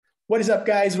What is up,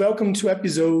 guys? Welcome to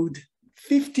episode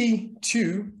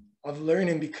 52 of Learn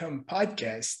and Become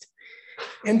podcast.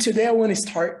 And today I want to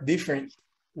start different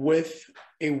with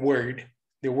a word.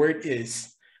 The word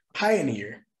is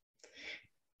pioneer.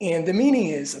 And the meaning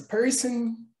is a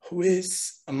person who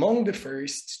is among the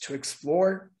first to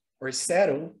explore or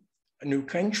settle a new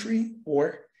country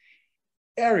or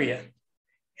area.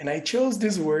 And I chose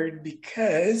this word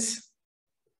because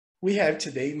we have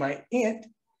today my aunt,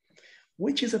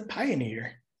 which is a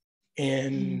pioneer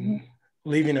in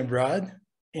living abroad.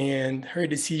 And her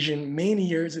decision many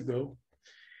years ago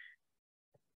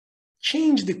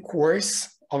changed the course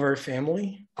of our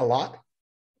family a lot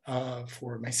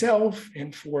for myself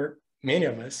and for many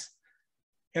of us.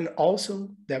 And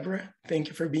also, Deborah, thank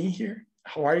you for being here.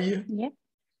 How are you? Yeah,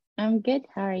 I'm good.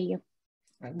 How are you?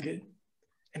 I'm good.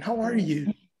 And how are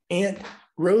you, Aunt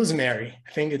Rosemary?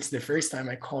 I think it's the first time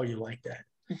I call you like that.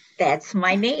 That's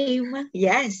my name.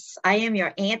 Yes, I am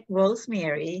your Aunt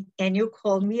Rosemary, and you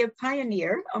called me a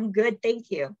pioneer. I'm good,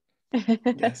 thank you.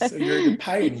 Yes, so you're the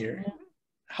pioneer.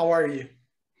 How are you?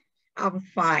 I'm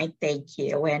fine, thank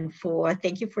you. And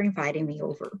thank you for inviting me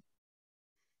over.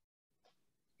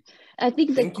 I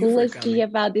think the Thank you for coolest thing coming.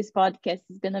 about this podcast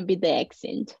is gonna be the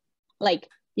accent. Like,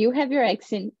 you have your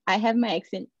accent, I have my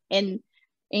accent, and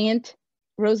Aunt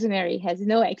Rosemary has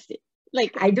no accent.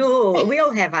 Like, I do. We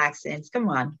all have accents. Come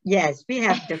on. Yes, we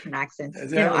have different accents.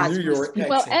 Does it have a as New we York speak.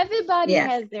 well, accent? everybody Yeah.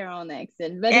 has their own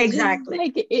accent, but it's just Exactly.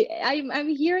 like I'm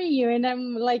hearing you, and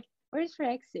I'm like, where's her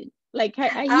accent? Like,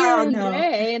 I hear Oh, no.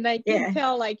 Andre, and I can Yeah.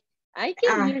 tell, like, I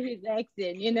can Uh, hear his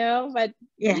accent, you know, but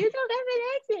Yeah. you don't have an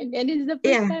accent, and it's the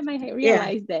first Yeah. time I Yeah.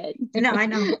 realized that. No,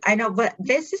 I know, but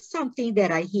this is something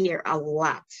that I hear a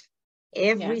lot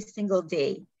every single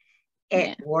day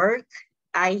at Yeah. work.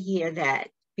 I hear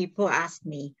that people ask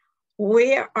me,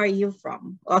 where are you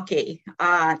from? Okay.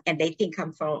 And they think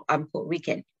I'm Puerto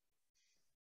Rican.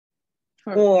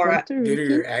 Or Puerto Due to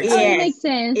your Rican? Oh, accent? it makes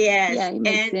sense. yes, Yeah, it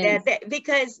makes and sense.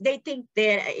 because they think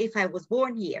that if I was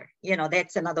born here,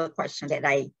 that's another question that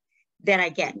I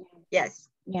get. Yes.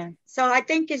 Yeah. So I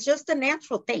think it's just a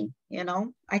natural thing,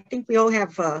 I think we all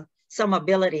have some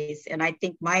abilities, and I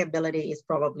think my ability is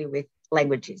probably with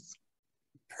languages.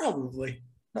 Probably.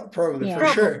 Not probably, Yeah. for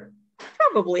sure.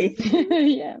 Probably.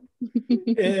 Yeah.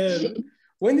 And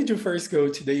when did you first go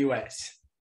to the US?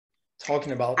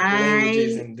 Talking about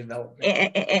languages and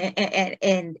development.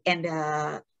 And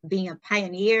being a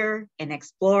pioneer and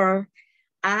explorer,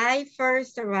 I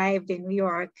first arrived in New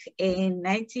York in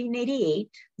 1988,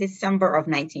 December of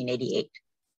 1988.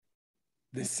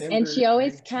 December And she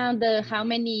always count 1988. how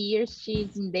many years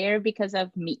she's in there because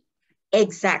of me.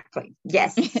 Exactly.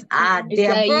 Yes. It's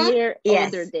Deborah, a year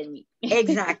yes. older than me.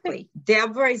 Exactly.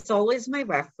 Deborah is always my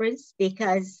reference,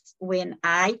 because when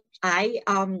I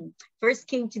first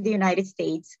came to the United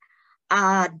States,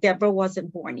 Deborah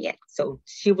wasn't born yet. So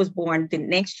she was born the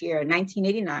next year,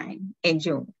 1989, in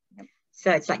June.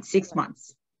 So it's like 6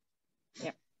 months.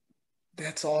 Yep.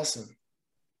 That's awesome.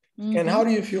 Mm-hmm. And how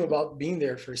do you feel about being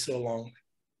there for so long?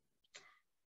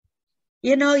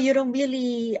 You don't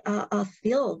really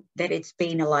feel that it's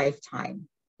been a lifetime.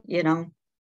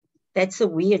 That's a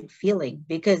weird feeling,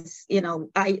 because,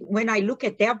 when I look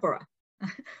at Deborah,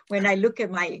 when I look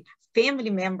at my family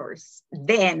members,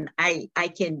 then I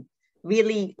can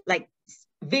really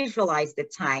visualize the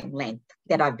time length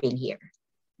that I've been here.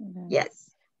 Mm-hmm. Yes.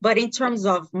 But in terms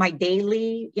of my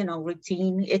daily,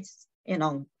 routine, it's,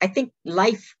 I think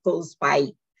life goes by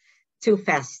too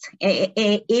fast.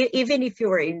 Even if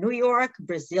you're in New York,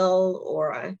 Brazil,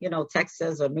 or,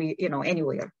 Texas, or,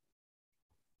 anywhere.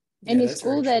 And Yeah, it's that's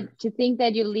very cool true. to think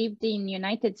that you lived in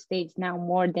United States now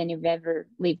more than you've ever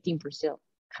lived in Brazil.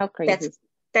 How crazy.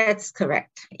 That's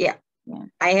correct. Yeah.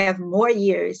 I have more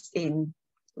years in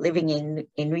living in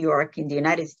New York, in the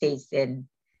United States, than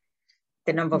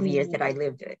the number of years that I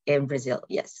lived in Brazil.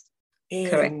 Yes. And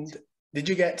correct. Did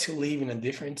you get to live in a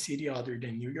different city other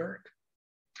than New York?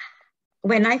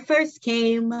 When I first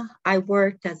came, I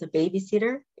worked as a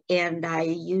babysitter, and I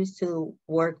used to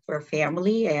work for a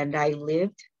family, and I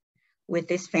lived with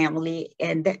this family,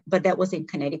 but that was in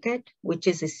Connecticut, which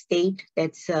is a state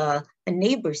that's a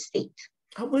neighbor state.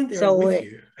 I went there with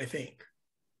you, I think.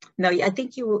 No, I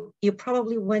think you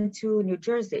probably went to New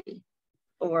Jersey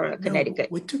or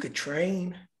Connecticut. No, we took a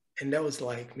train, and that was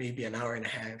like maybe an hour and a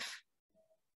half.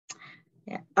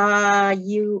 Yeah.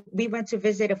 We went to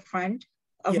visit a friend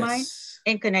of mine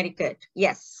in Connecticut.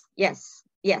 Yes.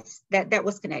 That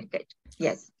was Connecticut.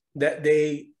 Yes. That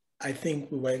day, I think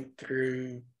we went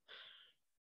through,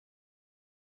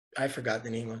 I forgot the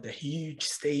name of the huge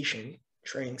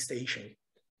train station.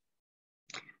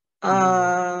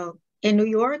 In New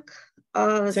York,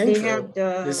 they have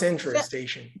the Central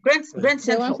Station. Grand The one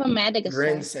Central. from Madagascar.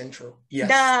 Grand Central.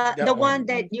 Yes. The one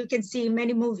that you can see in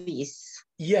many movies.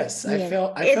 Yes, Yes. I Is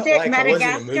felt it like I was in a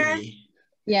Madagascar? movie.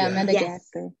 Yeah, Yeah.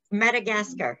 Madagascar. Yes,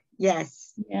 Madagascar.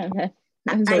 Yes. Yeah, that,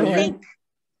 I that's the So one. think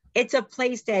it's a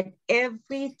place that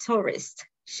every tourist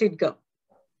should go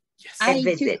Yes. and I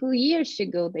visit. took years to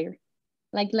go there.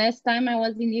 Like last time I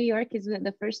was in New York is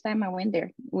the first time I went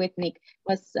there with Nick.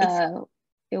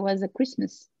 It was a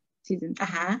Christmas season.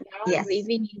 Uh-huh. I was Yes.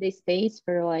 living in the States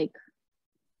for like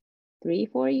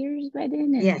 3-4 years by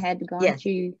then, and Yes. had gone Yes.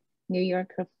 to New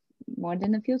York more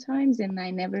than a few times, and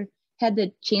I never had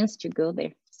the chance to go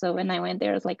there. So when I went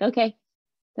there, I was like, okay,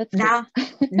 that's Now,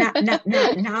 it.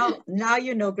 now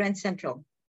you know Grand Central.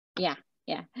 Yeah.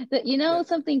 You know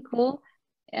something cool?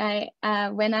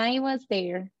 When I was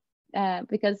there,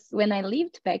 because when I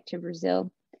lived back to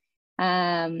Brazil,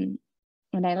 when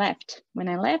I left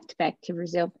back to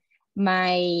Brazil,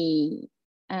 I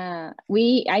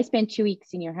spent 2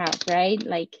 weeks in your house, right?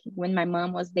 Like when my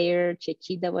mom was there,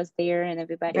 Chichida was there, and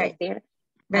everybody was Right. there.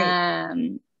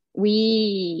 Right.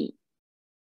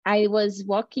 I was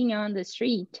walking on the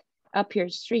street, up your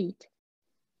street,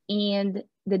 and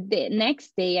the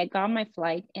next day I got my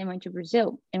flight and went to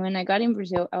Brazil. And when I got in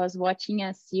Brazil, I was watching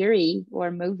a series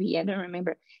or movie, I don't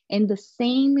remember, and the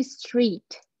same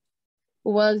street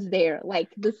was there, like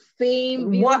the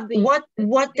same building. What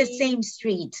the same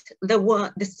street? The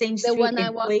same The street one I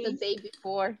in walked the Queens? day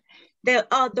before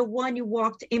The one you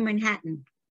walked in Manhattan.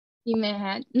 in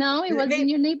Manhattan. No, it was in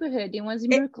your neighborhood. It was in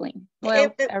Brooklyn.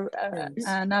 Well,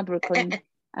 not Brooklyn.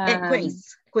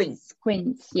 Queens.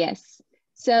 Queens, yes.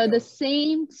 So the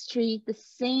same street, the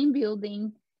same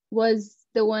building was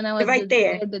the one I was Right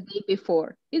there. the day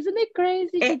before. Isn't it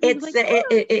crazy?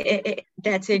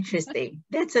 That's interesting.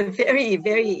 That's a very,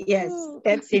 very, yes,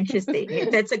 that's interesting.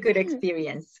 That's a good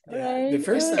experience. Yeah. The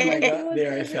first time I got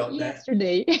there, I felt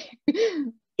yesterday.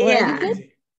 Yeah.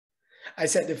 I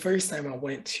said the first time I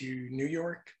went to New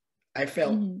York, I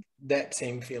felt that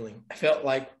same feeling. I felt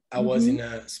like I was in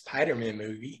a Spider-Man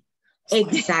movie.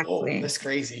 Exactly. Like, oh, that's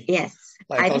crazy. Yes.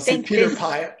 Like I see Peter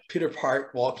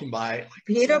Park walking by. Like,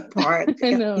 Peter Park.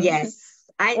 Yes.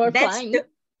 I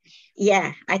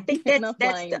think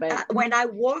when I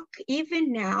walk,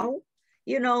 even now,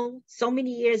 so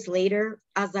many years later,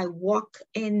 as I walk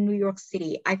in New York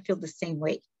City, I feel the same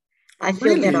way. I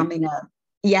feel that I'm in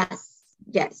yes.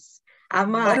 I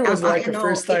thought it was like a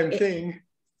first time thing.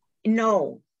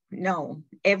 No.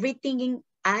 Everything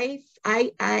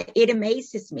it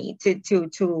amazes me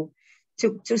to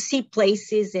see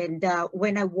places, and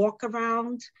when I walk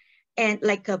around, and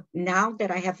like now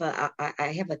that I have a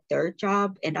third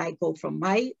job, and I go from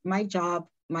my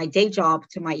day job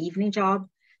to my evening job,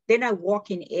 then I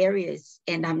walk in areas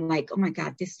and I'm like, oh my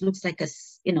God, this looks like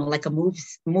like a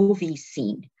movie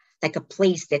scene, like a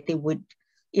place that they would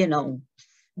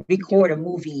record a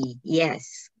movie.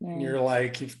 Yes. And you're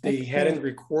like, if they hadn't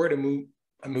recorded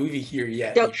a movie here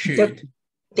yet, they should.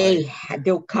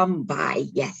 They'll come by.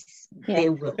 Yes, they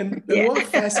will. And what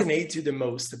fascinates you the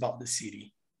most about the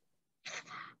city?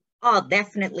 Oh,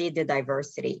 definitely the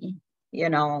diversity.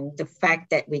 The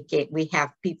fact that we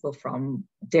have people from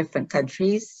different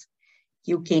countries.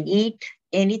 You can eat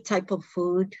any type of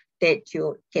food that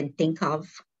you can think of.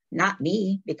 Not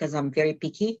me, because I'm very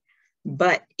picky.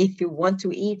 But if you want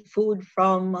to eat food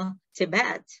from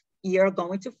Tibet, you're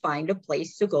going to find a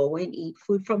place to go and eat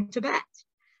food from Tibet,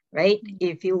 right?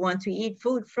 If you want to eat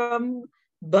food from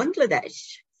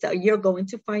Bangladesh, so you're going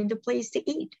to find a place to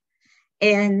eat.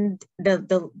 And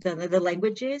the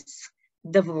languages,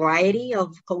 the variety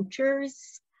of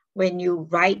cultures. When you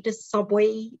ride the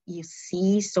subway, you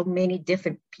see so many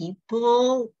different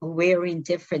people wearing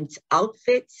different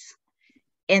outfits.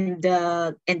 And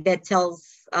that tells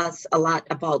us a lot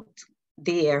about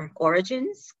their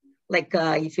origins. Like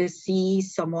if you see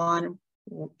someone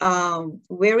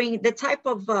wearing the type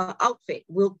of outfit,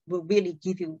 will really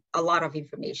give you a lot of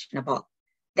information about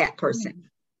that person.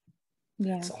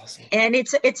 Yeah, that's awesome. And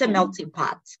it's a melting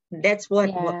pot. That's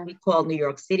what we call New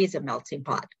York City, is a melting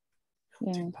pot.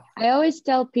 Yeah, I always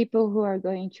tell people who are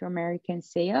going to America and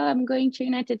say, "Oh, I'm going to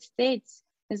United States."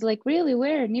 It's like, really,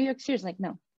 where? New York City? It's like,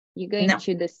 no. You're going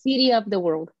to the city of the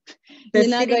world. You're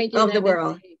not going to the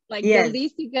world. Like the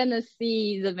least you're gonna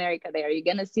see is America there. You're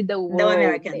gonna see the world. No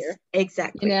Americans. There.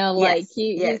 Exactly. Like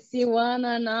you see one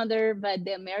another, but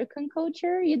the American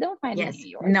culture you don't find in New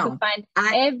York. No. You find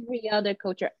every other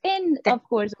culture, and of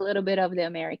course a little bit of the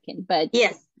American, but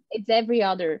it's every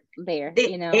other there.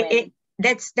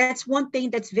 That's one thing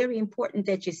that's very important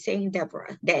that you're saying,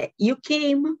 Deborah, that you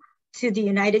came to the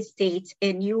United States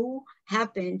and you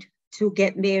happened to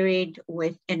get married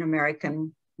with an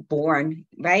American born,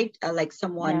 right? Like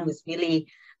someone Yeah. who's really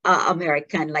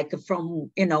American, like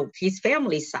from, his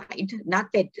family side,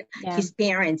 not that Yeah. his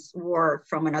parents were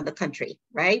from another country,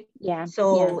 right? Yeah. So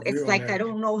Yeah. it's Real like, I American.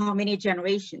 don't know how many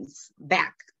generations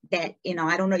back that,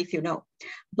 I don't know if you know, He's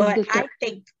but the I third.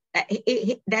 think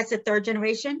that's the third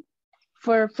generation.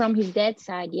 From his dad's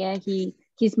side, yeah,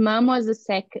 his mom was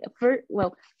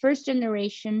the first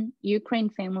generation Ukraine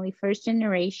family, first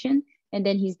generation, and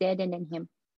then his dad, and then him.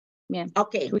 Yeah.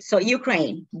 Okay, so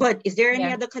Ukraine, but is there any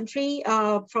Yeah. other country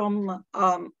from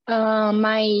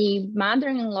My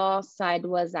mother-in-law side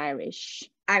was Irish,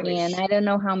 Irish? and I don't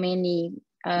know how many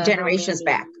Generations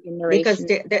back, because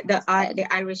generations back. the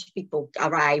Irish people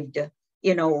arrived,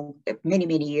 many,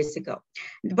 many years ago.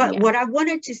 But Yeah. what I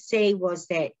wanted to say was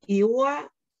that your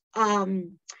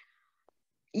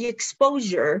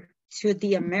exposure to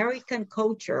the American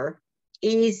culture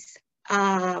is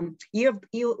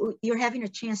you're having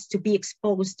a chance to be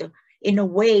exposed in a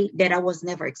way that I was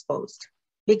never exposed.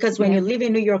 Because when Yeah. you live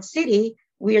in New York City,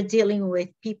 we are dealing with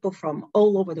people from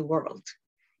all over the world.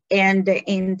 And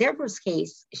in Deborah's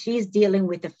case, she's dealing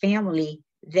with a family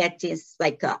that is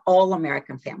like an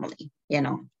all-American family,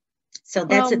 So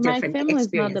that's a my different family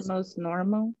is not experience. the most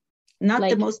normal. Not the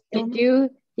Like most they normal.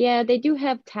 they do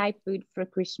have Thai food for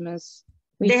Christmas,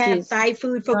 They which have is Thai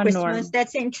food for not Christmas. normal.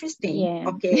 That's interesting. Yeah.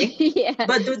 Okay. Yeah.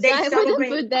 But do So they I wouldn't celebrate?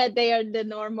 put that they are the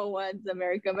normal ones,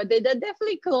 America, but they're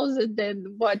definitely closer than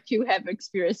what you have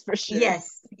experienced for sure. Yes,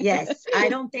 yes. I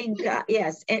don't think,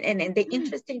 yes. And the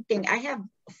interesting thing, I have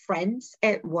friends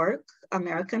at work,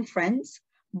 American friends,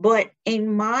 but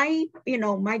in my,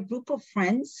 my group of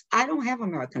friends, I don't have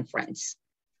American friends,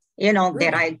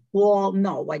 that I call.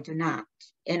 No, I do not.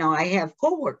 I have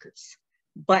coworkers,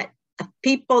 but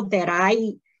people that I,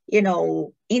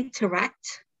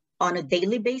 interact on a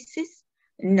daily basis,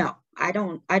 no, I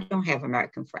don't have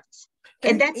American friends.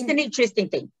 And that's an interesting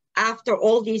thing after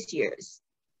all these years.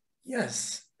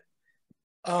 Yes.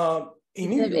 In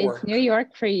New York. It's New York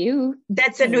for you.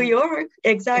 That's a New York,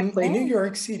 exactly. In New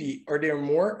York City, are there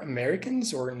more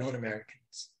Americans or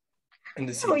non-Americans in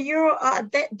the city? So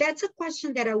that's a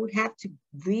question that I would have to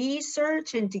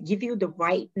research and to give you the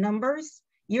right numbers.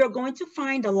 You're going to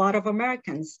find a lot of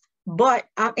Americans, but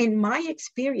in my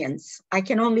experience, I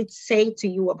can only say to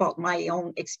you about my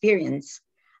own experience.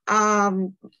 I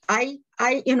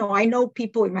know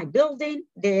people in my building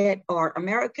that are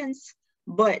Americans,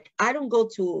 but I don't go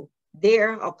to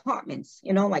their apartments,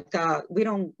 we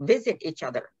don't visit each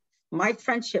other. My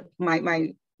friendship,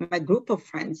 my group of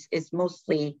friends is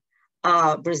mostly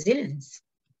Brazilians.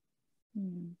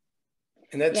 And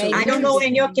that's I don't know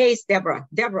in your case, Deborah,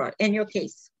 in your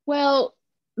case. Well,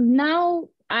 now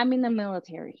I'm in the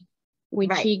military,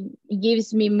 which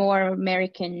gives me more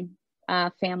American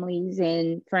families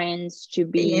and friends to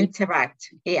be interact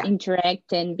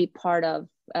and be part of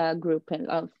a group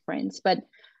of friends. But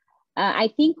I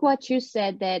think what you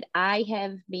said, that I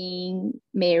have been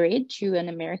married to an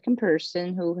American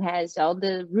person who has all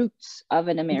the roots of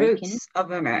an American.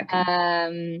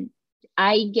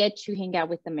 I get to hang out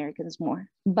with Americans more.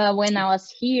 But when I was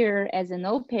here as an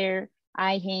au pair,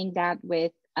 I hanged out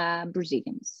with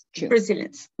Brazilians too.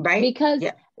 Brazilians, right? Because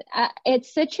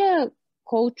it's such a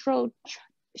cultural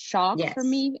shock for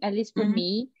me, at least for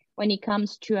me, when it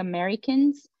comes to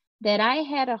Americans, that I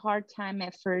had a hard time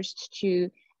at first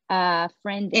to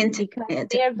friend them, because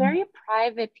they are very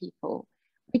private people,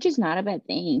 which is not a bad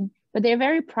thing, but they're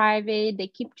very private. They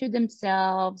keep to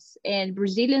themselves, and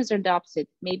Brazilians are the opposite.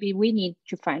 Maybe we need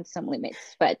to find some limits,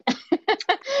 but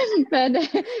but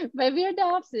we're the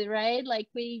opposite, right? Like,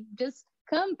 we just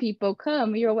come, people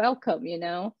come, you're welcome,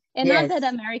 and not that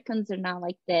Americans are not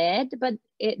like that, but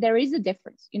there is a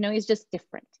difference, it's just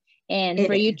different. And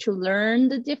for you to learn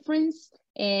the difference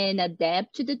and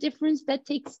adapt to the difference, that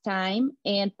takes time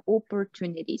and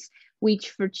opportunities,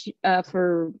 which for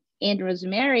Andrew and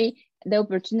Rosemary, the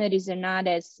opportunities are not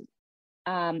as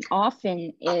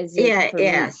often as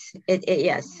yes.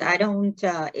 I don't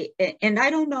and I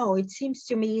don't know, it seems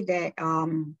to me that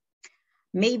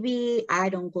maybe I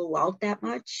don't go out that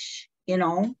much,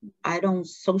 I don't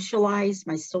socialize.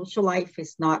 My social life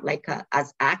is not like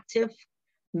as active.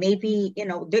 Maybe,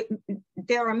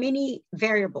 there are many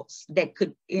variables that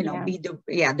could, be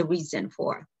the reason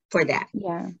for that.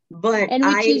 But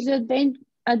which is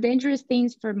a dangerous thing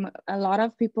for a lot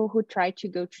of people who try to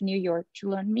go to New York to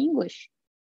learn English,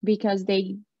 because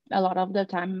they a lot of the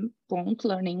time won't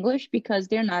learn English because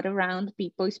they're not around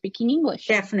people speaking English.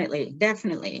 Definitely.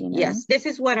 Yes, this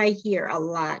is what I hear a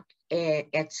lot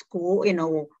at school.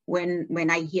 When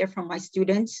I hear from my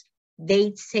students,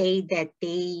 they say that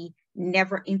they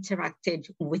never interacted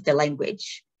with the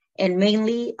language. And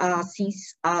mainly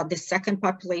since the second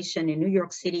population in New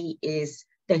York City is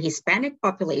the Hispanic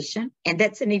population. And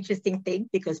that's an interesting thing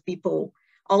because people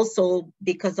also,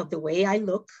 because of the way I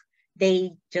look,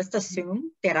 they just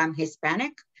assume that I'm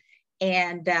Hispanic.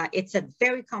 And it's a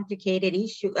very complicated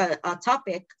issue,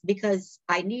 topic, because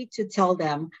I need to tell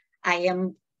them I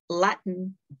am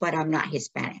Latin, but I'm not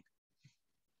Hispanic.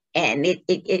 And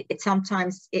it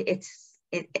sometimes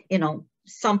you know,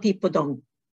 some people don't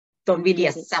really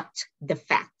accept the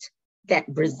fact that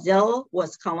Brazil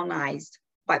was colonized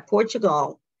by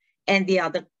Portugal and the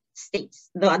other states,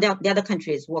 the other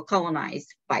countries were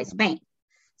colonized by Spain.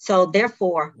 So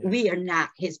therefore, we are not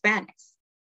Hispanics,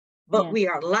 but we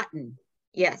are Latin.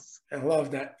 Yes. I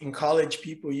love that. In college,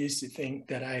 people used to think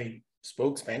that I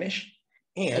spoke Spanish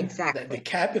and that the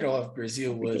capital of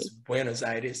Brazil was Buenos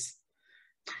Aires.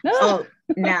 Oh,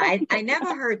 no, I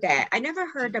never heard that. I never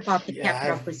heard about the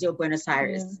capital of Brazil, Buenos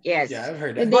Aires. Yes. Yeah, I've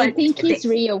heard that. They think it's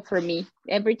Rio for me.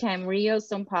 Every time Rio,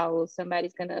 São Paulo,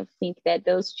 somebody's going to think that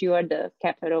those two are the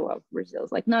capital of Brazil.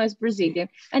 It's like, no, it's Brazilian.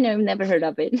 I know, I've never heard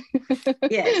of it.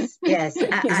 Yes. Isn't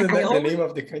that the name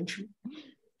of the country?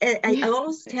 I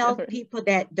always tell people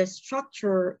that the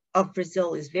structure of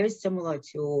Brazil is very similar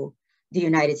to the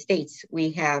United States.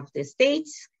 We have the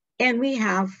states and we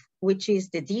have, which is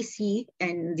the DC,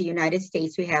 and the United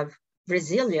States, we have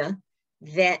Brasilia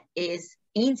that is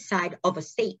inside of a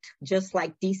state, just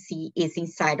like DC is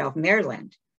inside of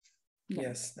Maryland.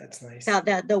 Yes, that's nice. So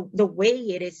the way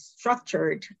it is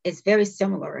structured is very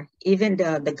similar, even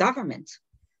the government.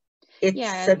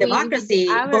 It's a democracy,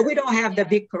 but we don't have the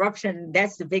big corruption.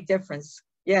 That's the big difference.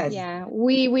 Yes. Yeah,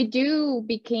 we do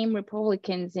became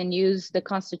Republicans and use the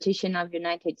Constitution of the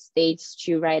United States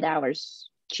to write ours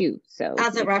too. So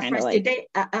as a reference, like, did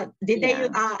they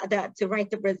to write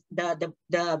the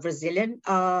Brazilian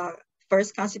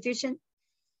first Constitution?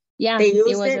 Yeah,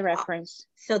 it was a reference.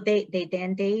 So they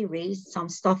erased some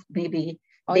stuff. Maybe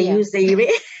used the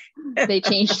they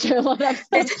changed a lot of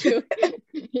stuff too.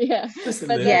 Yeah,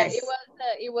 but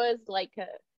it was like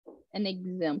an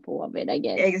example of it, I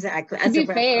guess. Exactly. To be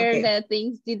fair, that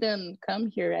things didn't come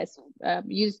here as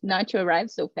used not to arrive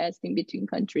so fast in between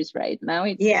countries. Right now,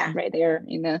 it's right there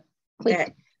in a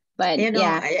click. But you know,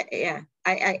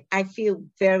 I feel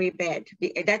very bad.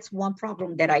 That's one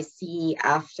problem that I see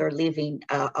after living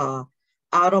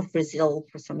out of Brazil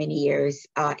for so many years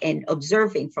and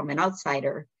observing from an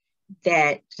outsider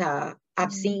that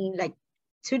I've seen like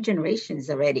 2 generations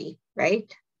already,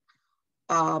 right?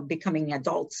 Becoming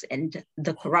adults, and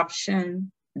the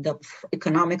corruption, the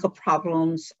economical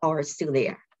problems are still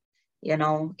there, you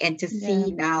know, and to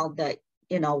see now that,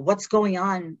 you know, what's going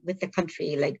on with the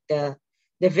country, like the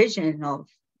vision of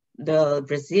the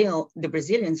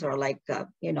Brazilians are like,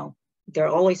 you know, they're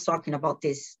always talking about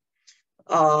this,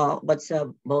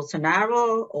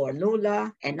 Bolsonaro or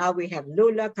Lula, and now we have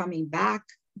Lula coming back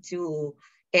to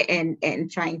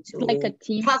and trying to like a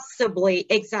team, possibly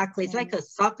it's like a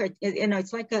soccer, you know,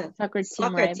 it's like a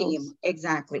soccer team,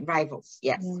 exactly, rivals.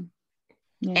 Yes.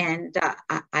 And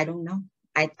I don't know,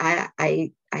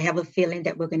 I have a feeling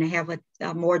that we're going to have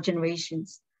more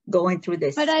generations going through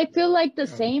this. But I feel like the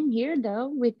same here though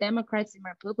with Democrats and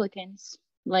Republicans.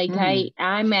 Like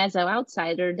I'm as an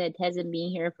outsider that hasn't been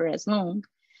here for as long,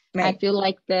 I feel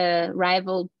like the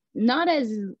rival not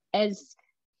as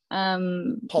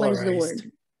polarized. What is the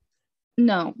word?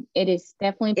 No, it is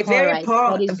definitely polarized.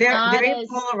 Very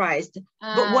polarized.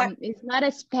 But what it's not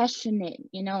as passionate,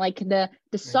 you know, like the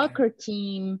soccer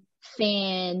team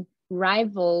fan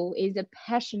rival is a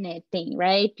passionate thing,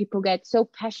 right? People get so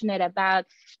passionate about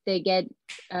they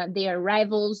are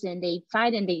rivals and they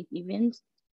fight and they even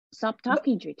stop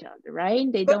talking to each other,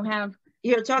 right? They don't have.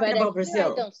 You're talking about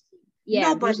Brazil.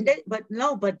 Yeah, but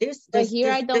this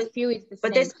here I don't feel it's the same.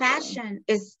 But this passion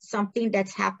is something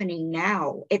that's happening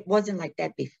now. It wasn't like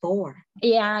that before.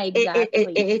 Yeah,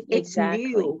 exactly. It's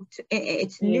new.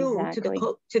 It's new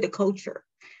to the culture.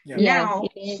 Yeah. Now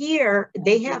here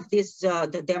they have this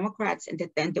the Democrats and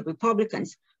the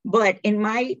Republicans. But in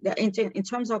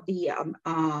terms of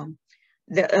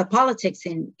the politics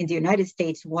in the United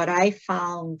States, what I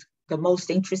found the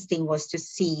most interesting was to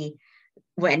see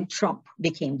when Trump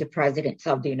became the president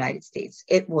of the United States.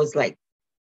 It was like,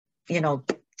 you know,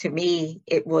 to me,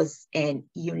 it was an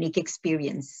unique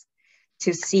experience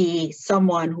to see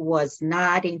someone who was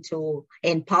not in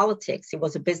politics. He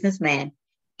was a businessman,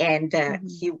 and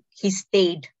he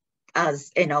stayed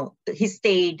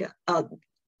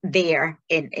there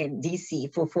in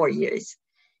DC for 4 years.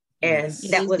 And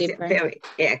that was very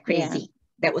crazy. Yeah.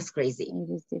 That was crazy.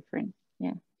 It is different.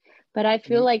 Yeah. But I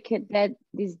feel like that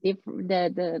this different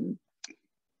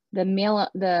the male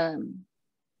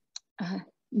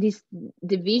this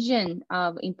division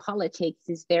of in politics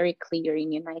is very clear in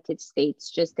the United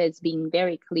States, just as being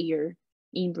very clear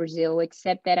in Brazil,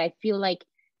 except that I feel like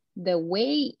the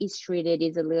way it's treated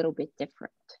is a little bit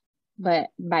different, but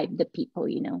by the people,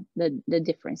 you know, the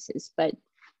differences. But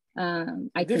I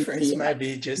can difference see might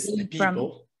be just the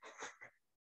people.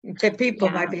 The people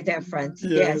Yeah. might be different.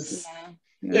 Yes.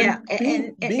 Yeah,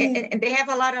 Being- and they have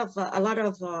a lot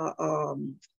of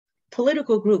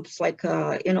political groups, like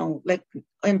you know, like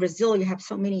in Brazil you have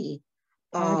so many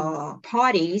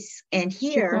parties, and too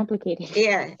here, complicated.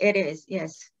 yeah, it is.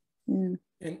 Yes. Mm.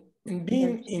 and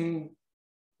being in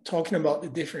talking about the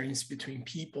difference between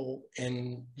people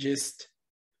and just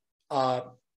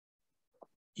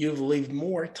you've lived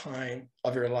more time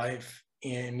of your life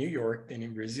in New York than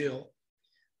in Brazil.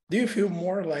 Do you feel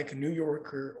more like a New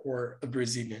Yorker or a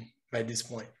Brazilian by this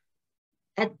point?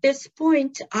 At this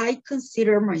point, I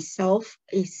consider myself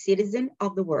a citizen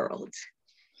of the world.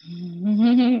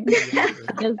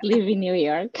 Just live in New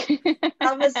York.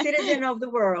 I'm a citizen of the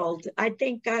world. I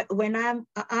think when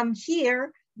I'm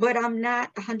here, but I'm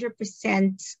not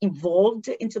 100% involved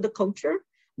into the culture.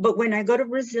 But when I go to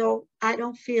Brazil, I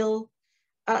don't feel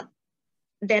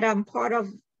that I'm part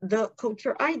of the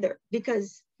culture either,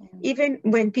 because even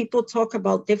when people talk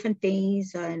about different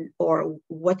things or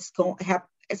what's going to happen,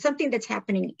 something that's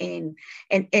happening and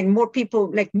more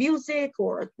people like music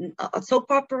or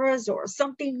soap operas or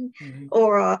something,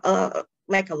 or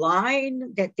like a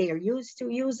line that they are used to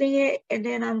using it, and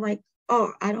then I'm like,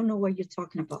 oh, I don't know what you're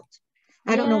talking about.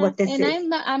 I don't know what this and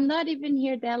is. I'm not even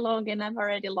here that long, and I've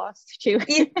already lost you.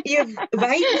 You've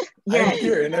right? I'm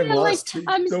here and I'm lost too.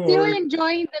 I'm Don't still worry.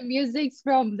 enjoying the music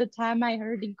from the time I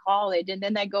heard in college, and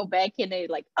then I go back and I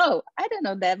like, oh, I don't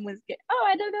know that music. Oh,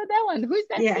 I don't know that one. Who's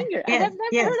that singer? I have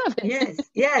never heard of it.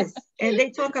 Yes. And they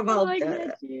talk about I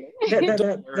the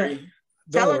Don't worry.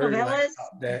 Don't worry telenovelas.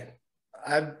 about that.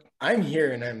 I'm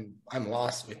here and I'm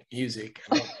lost with music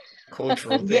and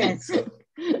cultural things. Yes. So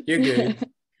you're good.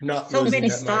 You're not So losing many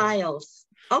that much. styles.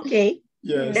 Okay.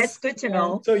 Yes. That's good to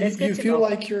know. So That's you good to feel know.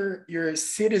 like you're a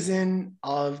citizen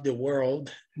of the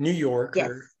world, New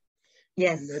Yorker.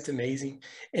 Yes. That's amazing.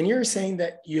 And you're saying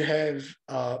that you have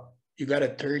you got a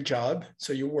third job,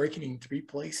 so you're working in 3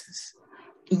 places.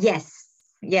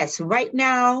 Yes. Right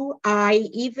now, I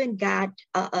even got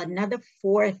another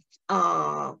fourth.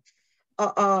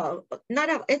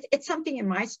 It's something in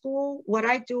my school. What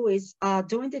I do is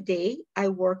during the day, I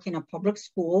work in a public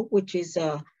school, which is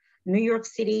New York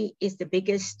City is the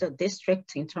biggest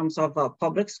district in terms of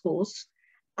public schools.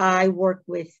 I work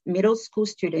with middle school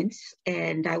students,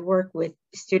 and I work with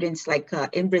students like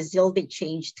in Brazil, they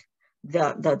changed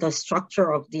the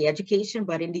structure of the education,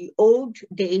 but in the old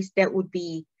days, that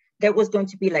was going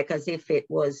to be like as if it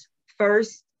was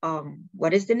first,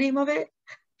 what is the name of it?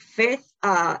 5th,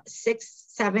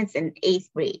 6th, 7th, and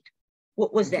 8th grade.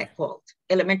 What was that called?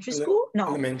 Elementary school? No.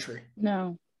 Elementary.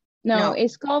 No,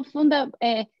 it's called fundamental.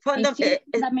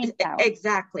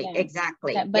 Exactly.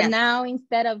 Yeah, but now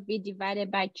instead of be divided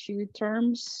by 2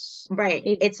 terms, right,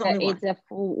 it's only one. It's a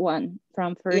full one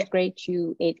from 1st grade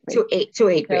to 8th grade. To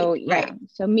 8th grade. So right.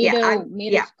 So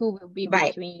middle school will be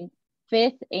between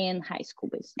 5th and high school,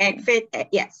 basically. And 5th,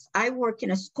 yes. I work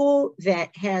in a school that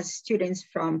has students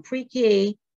from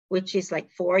pre-K, which is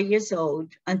like 4 years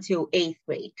old, until 8th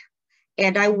grade.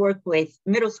 And I work with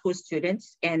middle school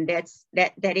students, and that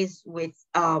is with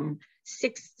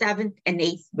 6th, 7th, and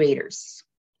 8th graders.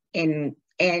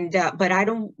 But I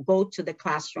don't go to the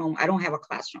classroom. I don't have a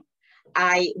classroom.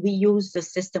 We use the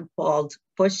system called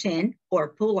push in or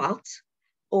pull out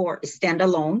or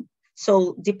standalone.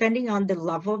 So depending on the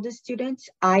level of the student,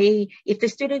 if the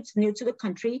student's new to the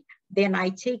country, then I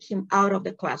take him out of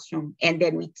the classroom, and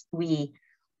then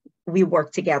we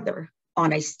work together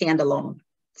on a standalone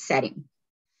setting.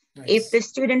 Nice. If the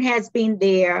student has been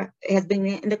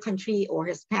in the country or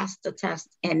has passed the test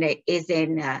and it is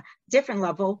in a different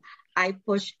level, I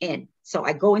push in. So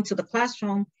I go into the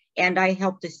classroom and I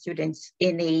help the students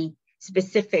in a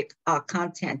specific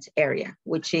content area,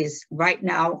 which is right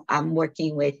now I'm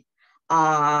working with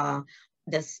the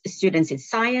students in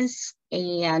science,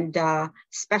 and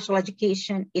special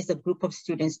education is a group of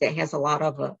students that has a lot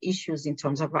of issues in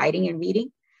terms of writing and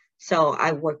reading. So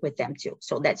I work with them too.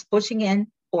 So that's pushing in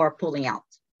or pulling out.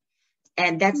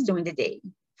 And that's during the day.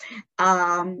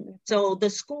 So the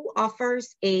school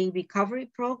offers a recovery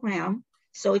program.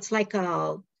 So it's like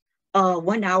a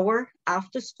 1 hour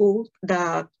after school.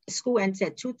 The school ends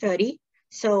at 2:30.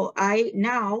 So I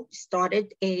now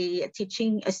started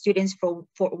teaching students for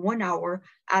 1 hour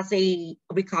as a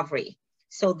recovery.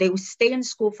 So they will stay in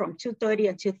school from 2:30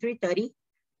 until 3:30,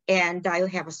 and I'll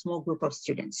have a small group of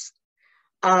students.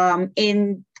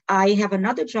 And I have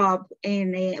another job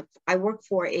I work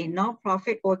for a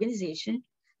nonprofit organization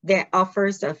that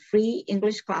offers free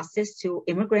English classes to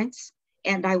immigrants,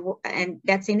 and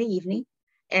that's in the evening.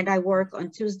 And I work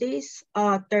on Tuesdays,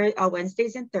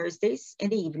 Wednesdays, and Thursdays in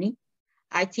the evening.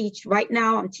 I teach right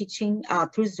now. I'm teaching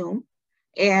through Zoom,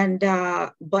 and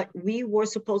but we were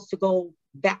supposed to go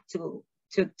back to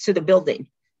the building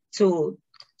to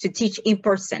teach in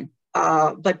person,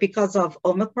 but because of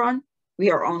Omicron, we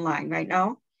are online right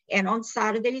now. And on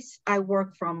Saturdays, I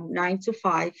work from 9 to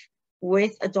 5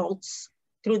 with adults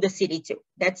through the city too.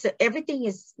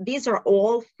 These are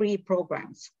all free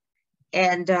programs,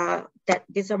 and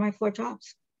these are my 4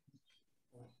 jobs.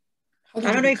 I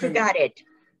don't know if you got it.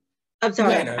 I'm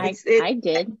sorry. Yeah, I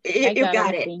did. You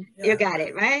got it. Yeah. You got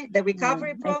it, right? The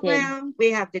recovery program, we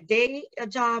have the day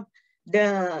job,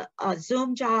 the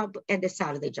Zoom job, and the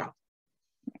Saturday job.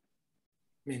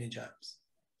 Many jobs.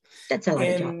 That's a lot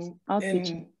of jobs.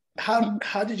 And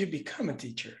how did you become a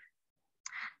teacher?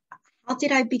 How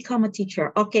did I become a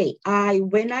teacher? Okay,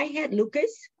 when I had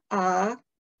Lucas,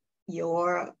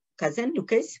 your cousin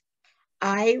Lucas,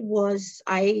 prior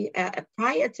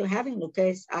to having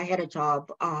Lucas, I had a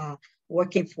job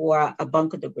working for a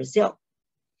Banco do Brazil.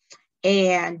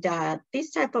 And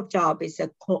this type of job is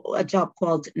a job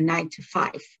called 9 to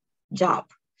 5 job.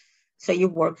 So you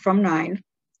work from 9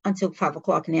 until 5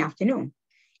 o'clock in the afternoon.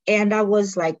 And I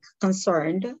was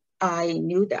concerned. I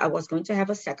knew that I was going to have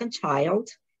a second child.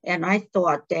 And I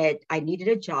thought that I needed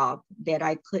a job that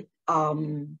I could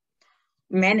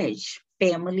manage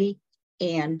family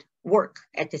and work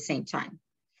at the same time.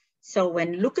 So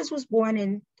when Lucas was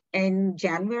born in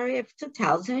January of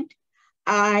 2000,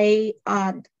 I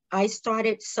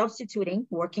started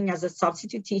working as a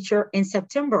substitute teacher in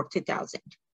September of 2000.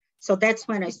 So that's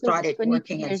when I started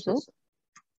working as well.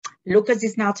 Lucas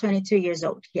is now 22 years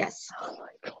old. Yes. Oh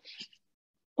my gosh.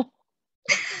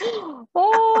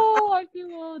 Oh, I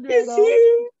feel old. You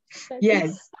see?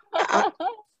 Yes.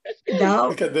 No.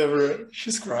 Look at Deborah.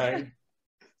 She's crying.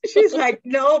 She's like,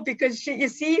 no, because you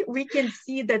see, we can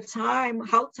see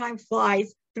how time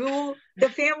flies through the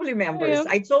family members. Yep.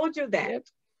 I told you that.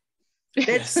 Yep.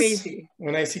 That's crazy.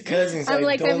 When I see cousins, I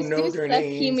don't know their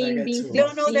names.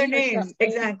 Don't know their names.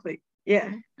 Exactly.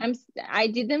 Yeah. I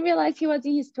didn't realize he was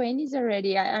in his 20s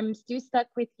already. I'm still stuck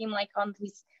with him on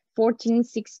his 14,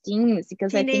 16s,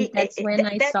 because I think that's when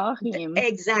I saw him.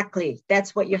 Exactly.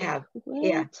 That's what you have. What?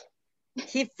 Yeah.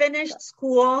 He finished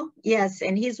school, yes,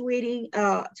 and he's waiting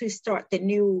to start the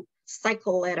new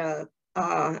cycle at a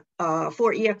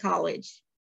 4-year college.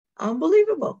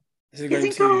 Unbelievable. Is he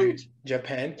going to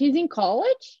Japan? He's in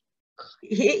college?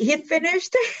 He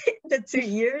finished the 2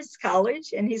 years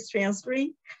college, and he's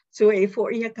transferring to a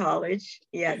 4-year college.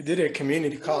 Yes. He did a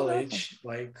community college.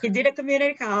 He did a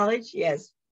community college,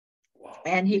 yes. Wow.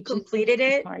 And he completed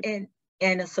it in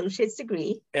an associate's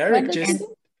degree.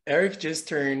 Eric just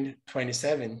turned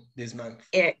 27 this month.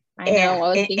 I know, I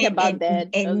was thinking about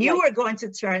that. And you were going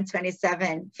to turn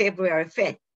 27 February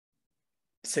 5th.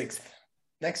 6th,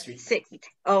 next week. 6th.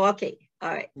 Oh, okay. All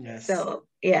right. Yes. So,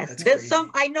 yes. There's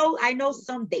I know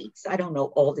some dates. I don't know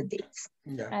all the dates.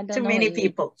 Yeah. Too many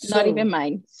people. Not even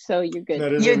mine. So you're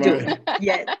good. You do.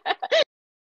 Yes.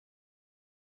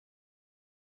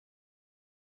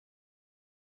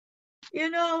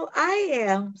 I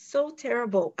am so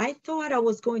terrible. I thought I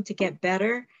was going to get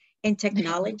better in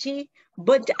technology,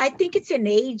 but I think it's an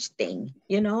age thing,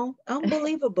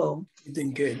 unbelievable. You're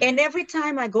doing good. And every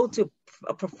time I go to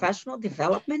professional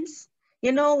developments,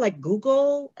 like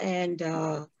Google and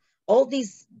all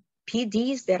these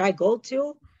PDs that I go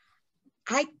to,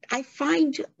 I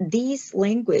find these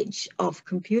language of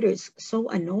computers so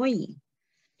annoying.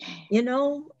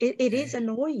 It is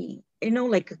annoying.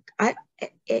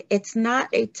 It's not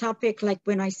a topic like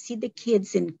when I see the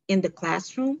kids in the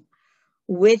classroom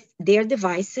with their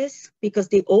devices, because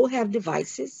they all have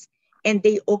devices, and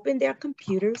they open their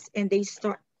computers and they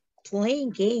start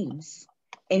playing games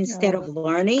instead of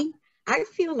learning. I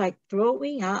feel like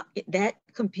throwing out that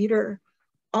computer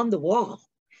on the wall,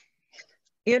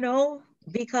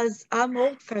 because I'm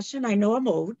old-fashioned. I know I'm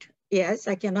old. Yes,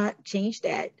 I cannot change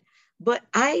that. But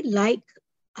I like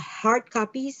hard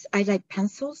copies. I like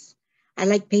pencils. I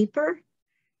like paper.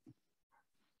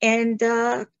 And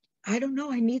I don't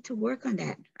know. I need to work on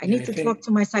that. I need to talk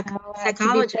to my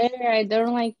psychologist. I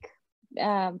don't like,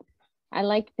 I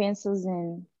like pencils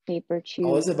and paper too.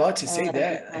 I was about to say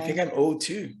that. I think I'm old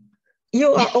too.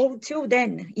 You are old too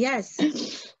then. Yes.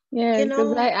 Yeah, You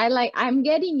because know, I'm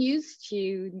getting used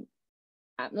to,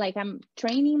 like, I'm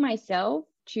training myself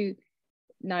to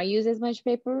not use as much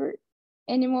paper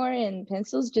anymore and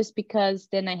pencils, just because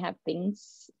then I have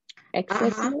things uh-huh.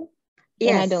 accessible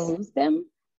and I don't Yes. lose them.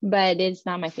 But it's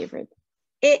not my favorite.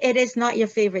 It is not your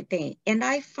favorite thing. And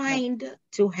I No. find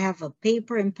to have a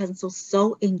paper and pencil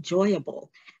so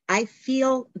enjoyable. I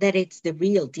feel that it's the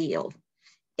real deal.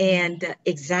 And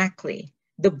exactly,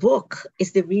 the book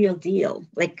is the real deal.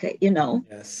 Like,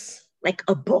 Yes. like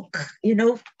a book,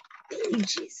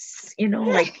 pages,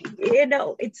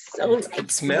 it's so like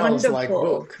It smells like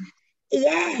wonderful. book.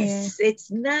 Yeah. Yes,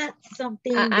 it's not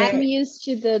something I'm that used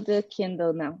to the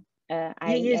Kindle now.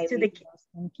 you're used I to read the, most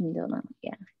on Kindle now.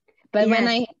 Yeah. But when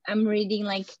yes. I'm reading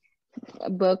like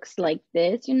books like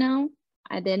this, then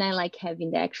I like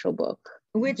having the actual book,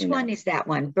 Which you one know. is that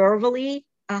one? Beverly,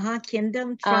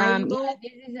 Kingdom Yeah, Triangle.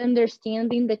 this is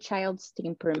understanding the child's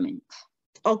temperament.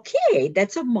 Okay,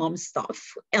 that's a mom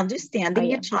stuff. Oh Understanding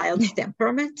your yeah. child's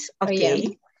temperament. Oh yeah.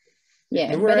 Okay.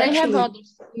 Yeah. And we're But I have actually,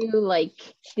 others too, like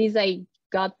these I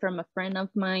got from a friend of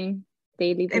mine,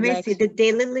 Daily Let me see, Relaxer. the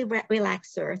daily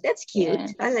relaxer. That's cute. Yeah.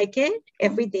 I like it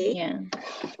every day. Yeah.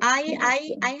 I Yeah. I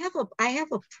I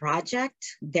have a project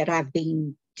that I've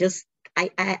been just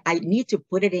I need to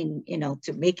put it in,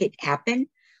 to make it happen.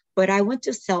 But I want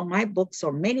to sell my books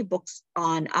or many books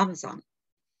on Amazon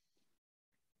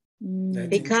that's Mm.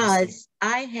 interesting. because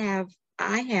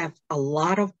I have a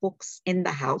lot of books in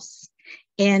the house.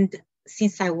 And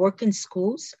since I work in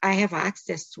schools, I have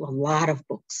access to a lot of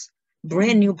books,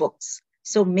 brand new books.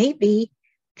 So maybe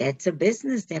that's a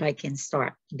business that I can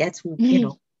start. That's what Yeah.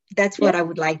 I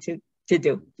would like to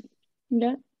do.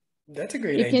 Yeah. That's a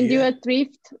great You can do idea.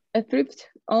 a thrift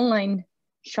online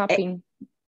shopping.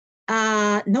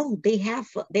 No, they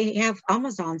have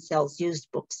Amazon sells used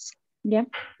books Yeah,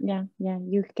 yeah, yeah.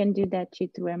 You can do that too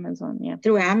through Amazon. Yeah.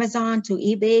 through Amazon to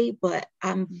eBay, but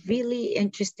I'm really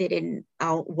interested in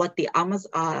what the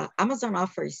Amazon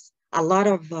offers a lot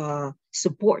of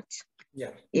support,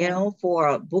 Yeah. Yeah. for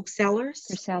For booksellers.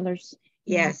 sellers.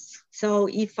 Yeah. Yes. So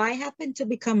if I happen to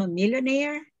become a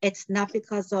millionaire, it's not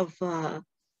because of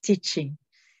teaching.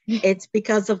 It's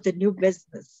because of the new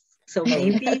business. So Oh,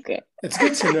 maybe Okay. it's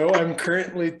good to know. I'm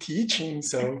currently teaching,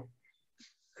 so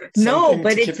no, something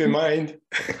but to keep in mind.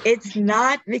 it's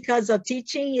not because of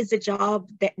teaching is a job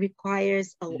that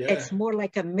requires Yeah. it's more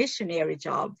like a missionary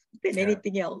job than Yeah.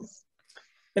 anything else.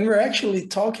 And we're actually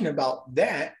talking about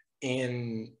that,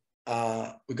 and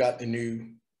we got the new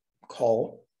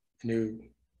call, new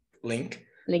link,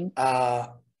 Link.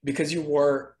 because you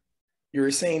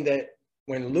were saying that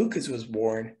when Lucas was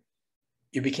born,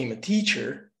 you became a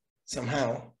teacher somehow.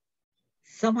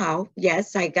 Somehow,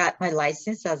 yes, I got my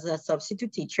license as a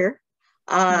substitute teacher.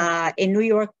 Yeah. In New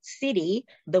York City,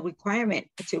 the requirement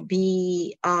to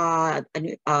be a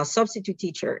substitute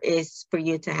teacher is for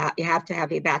you have to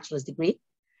have a bachelor's degree.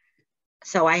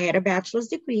 So I had a bachelor's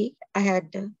degree.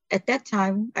 At that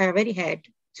time, I already had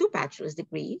two bachelor's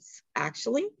degrees,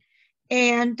 actually.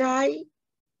 And I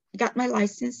got my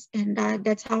license, and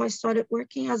that's how I started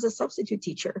working as a substitute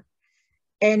teacher.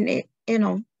 And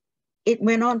it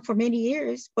went on for many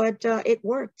years, but it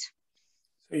worked.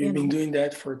 So You you've been know, doing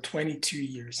that for 22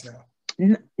 years now.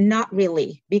 Not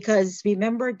really, because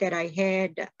remember that I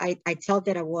tell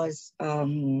that I was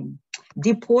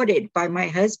deported by my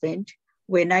husband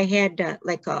when I had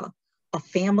like a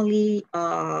family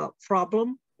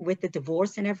problem with the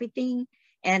divorce and everything.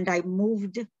 And I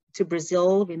moved to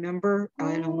Brazil. Remember,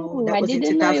 I don't know, Oh, that I was in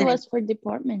didn't know it 2000. was for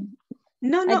department.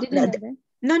 No, I no, didn't no, know that.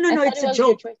 no, no, I no, thought it's it a was your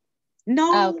joke. choice. Ah,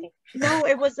 No, okay. no,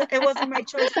 it wasn't my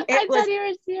choice. I thought you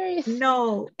were serious.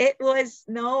 No, it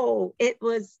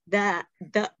was that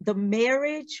the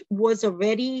marriage was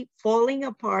already falling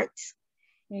apart.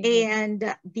 Okay.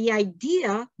 And the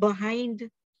idea behind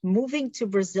moving to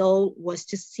Brazil was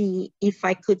to see if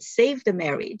I could save the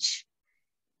marriage.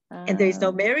 And there is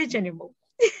no marriage anymore.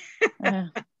 Uh,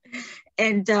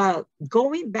 And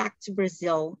going back to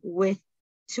Brazil with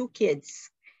two kids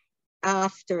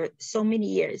after so many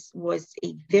years was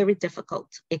a very difficult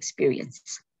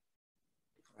experience.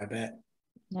 I bet.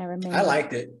 I I remember.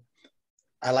 liked it.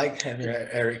 I liked having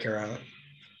Eric around.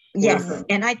 We're Yes, Yeah. from,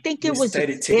 and I think we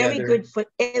studied together.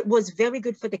 it was very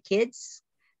good for the kids.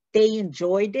 They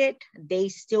enjoyed it. They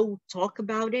still talk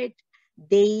about it.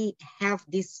 They have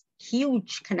this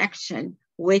huge connection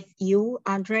with you,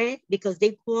 Andre, because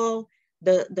they call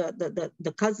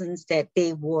the cousins that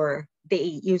they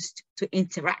used to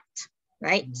interact,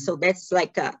 right? Mhm. So that's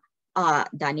like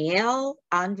Danielle,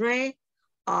 Andre,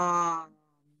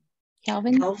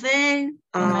 Calvin Calvin,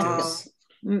 and Matheus. Matthias.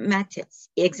 Matthias,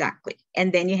 exactly.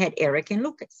 And then you had Eric and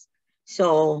Lucas.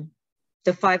 So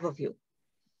the five of you.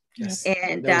 Yes.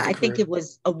 And That was the I think it crew.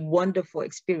 was a wonderful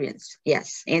experience.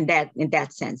 Yes, in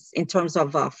that sense, in terms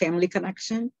of family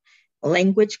connection,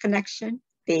 language connection.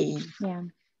 They Yeah.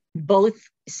 both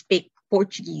speak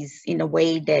Portuguese in a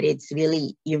way that it's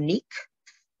really unique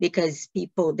because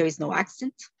there is no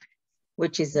accent,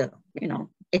 which is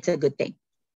it's a good thing.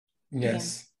 Yeah.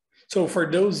 Yes. So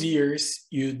for those years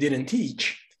you didn't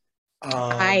teach,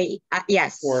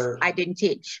 Yes, or I didn't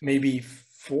teach. maybe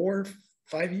 4,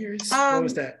 5 years. What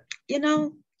was Um, that?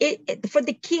 for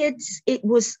the kids, it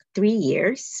was 3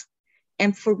 years.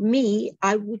 And for me,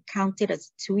 I would count it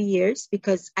as 2 years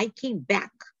because I came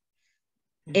back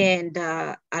and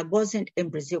I wasn't in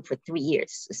Brazil for 3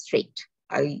 years straight.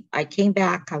 I came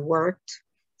back, I worked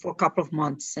for a couple of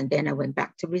months, and then I went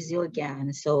back to Brazil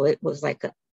again. So it was like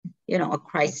a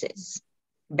crisis,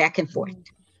 back and forth.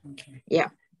 Okay. Yeah.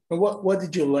 And what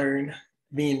did you learn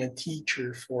being a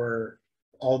teacher for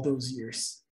all those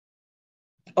years?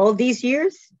 All these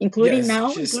years, including Yes,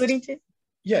 now, just including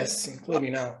yes,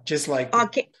 including now. Just like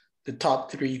okay. the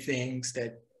top 3 things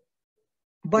that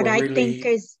But were I think really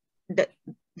is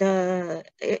the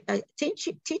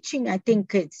teaching. I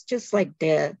think it's just like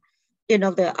the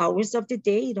hours of the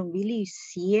day. You don't really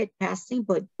see it passing,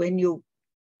 but when you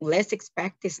less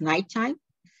expect it's nighttime.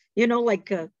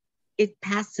 Like it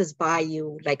passes by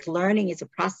you. Like learning is a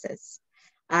process.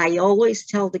 I always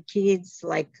tell the kids,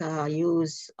 like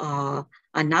use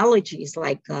analogies,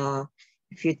 like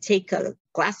if you take a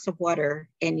glass of water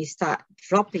and you start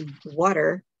dropping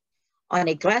water on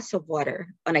a glass of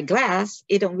water on a glass,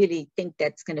 you don't really think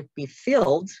that's going to be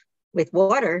filled with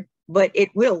water, but it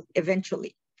will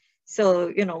eventually.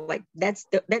 So like that's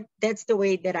the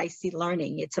way that I see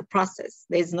learning. It's a process.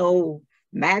 There's no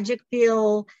magic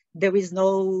pill. There is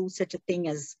no such a thing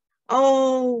as,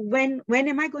 oh, when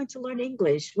am I going to learn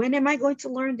English? When am I going to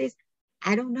learn this?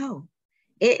 I don't know.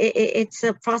 It's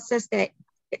a process that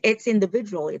it's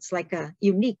individual. It's like a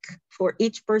unique for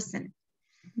each person.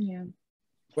 Yeah.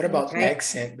 what about Right.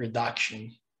 accent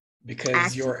reduction? Because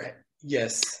Accent.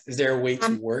 yes, is there a way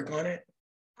to work on it?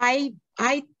 I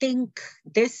think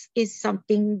this is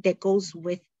something that goes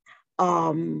with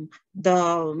the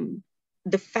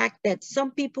fact that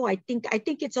some people, I think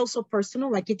it's also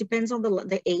personal. Like it depends on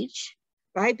the age,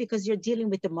 right? Because you're dealing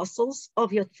with the muscles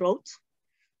of your throat.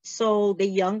 So the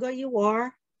younger you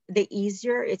are, the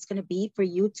easier it's going to be for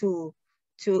you to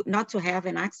not to have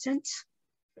an accent.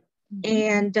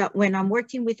 And when I'm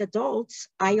working with adults,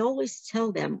 I always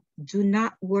tell them, do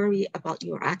not worry about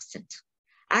your accent.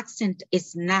 Accent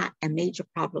is not a major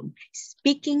problem.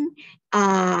 Speaking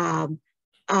broken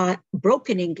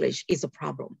English is a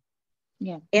problem.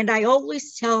 Yeah. And I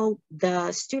always tell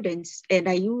the students, and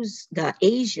I use the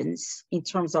Asians in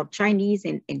terms of Chinese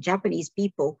and Japanese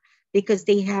people, because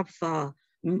they have,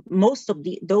 most of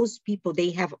those people,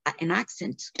 they have an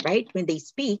accent, right? When they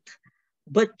speak,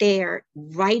 but their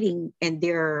writing and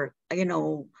their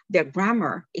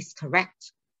grammar is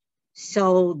correct.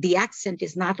 So the accent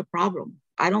is not a problem.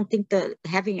 I don't think that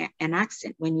having an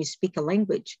accent when you speak a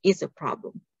language is a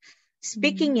problem.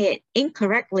 Speaking it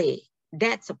incorrectly,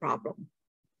 that's a problem.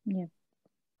 Yeah.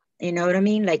 You know what I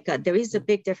mean? Like there is a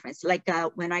big difference. Like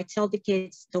when I tell the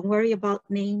kids, don't worry about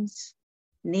names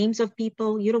of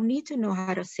people. You don't need to know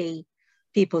how to say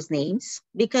people's names,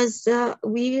 because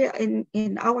we,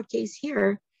 in our case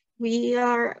here, we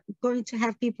are going to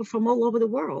have people from all over the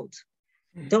world.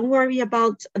 Don't worry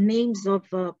about names of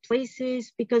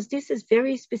places, because this is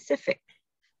very specific.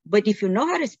 But if you know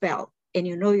how to spell and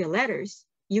you know your letters,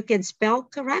 you can spell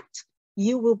correct,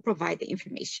 you will provide the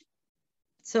information.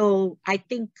 So I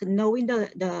think knowing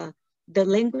the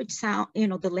language sound,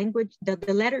 the language, the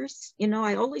letters,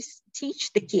 I always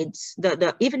teach the kids,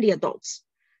 even the adults,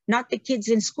 not the kids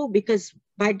in school, because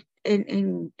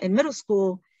in middle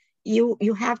school,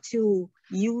 you have to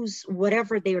use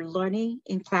whatever they're learning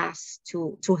in class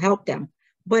to help them.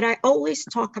 But I always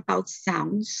talk about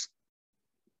sounds,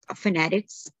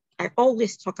 phonetics. I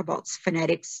always talk about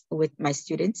phonetics with my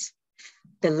students.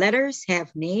 The letters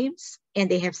have names and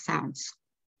they have sounds,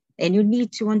 and you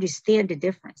need to understand the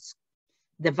difference.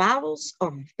 The vowels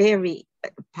are very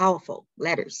powerful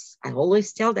letters. I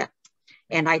always tell them.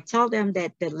 And I tell them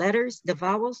that the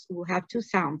vowels will have two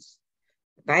sounds,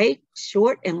 right?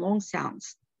 Short and long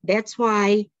sounds. That's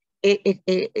why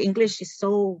English is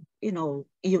so,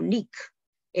 unique.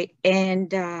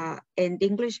 And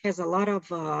English has a lot of,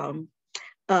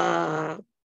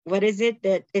 what is it?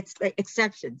 That it's like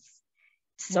exceptions.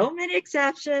 So many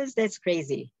exceptions, that's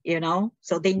crazy,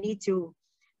 So they need to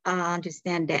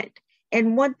understand that.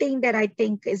 And one thing that I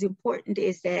think is important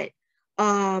is that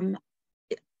when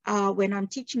I'm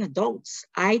teaching adults,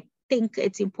 I think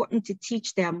it's important to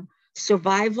teach them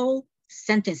survival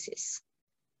sentences.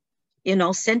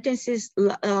 Sentences,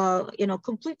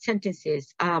 complete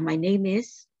sentences. My name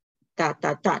is ...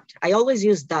 I always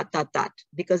use ...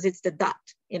 because it's the dot,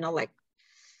 like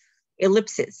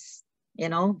ellipsis, ...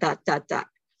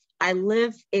 I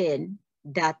live in ...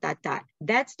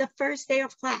 That's the first day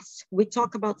of class. We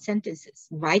talk about sentences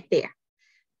right there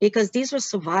because these are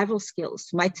survival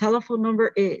skills. My telephone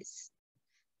number is ...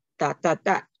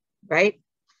 right?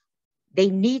 They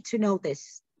need to know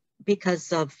this because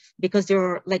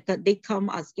they're they come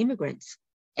as immigrants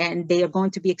and they are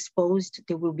going to be exposed.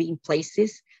 They will be in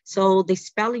places. So the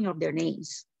spelling of their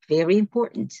names, very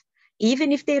important.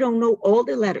 Even if they don't know all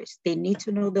the letters, they need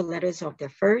to know the letters of their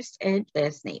first and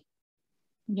last name.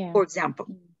 Yeah. For example.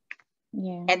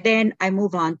 Yeah. And then I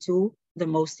move on to the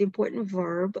most important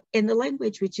verb in the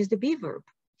language, which is the be verb.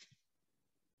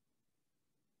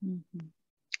 Mm-hmm.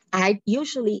 I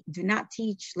usually do not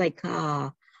teach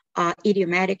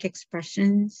idiomatic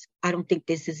expressions. I don't think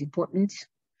this is important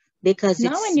because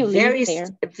Not it's when you very, live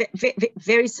there.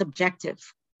 very subjective.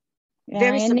 Yeah,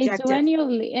 Very and it's subjective. when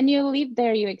you live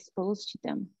there, you're exposed to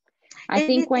them. I And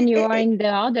think when you are in the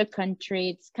other country,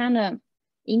 it's kind of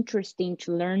interesting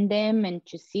to learn them and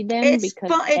to see them it's because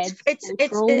fun. it's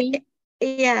culturally.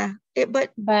 Yeah,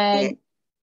 but it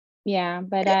here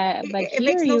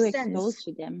makes no you sense. exposed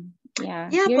to them. Yeah.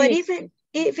 Yeah, Here but you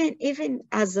even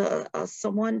as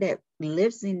someone that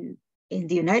lives in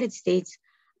the United States,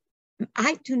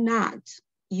 I do not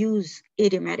use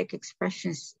idiomatic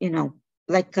expressions.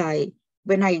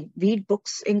 When I read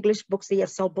books, English books,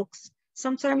 ESL books.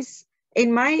 Sometimes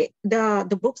in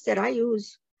the books that I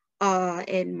use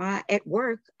at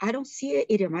work, I don't see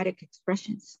idiomatic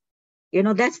expressions.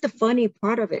 That's the funny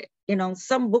part of it.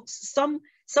 Some books,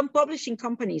 some publishing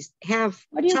companies have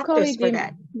what do you call chapters it? for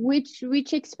that.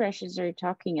 Which expressions are you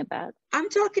talking about? I'm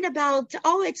talking about,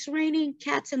 it's raining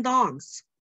cats and dogs.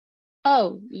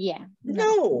 Oh, yeah.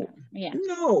 No. Yeah.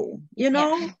 No.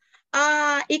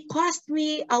 It cost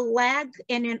me a leg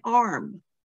and an arm.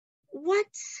 What?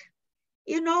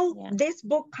 This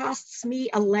book costs me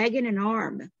a leg and an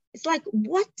arm. It's like,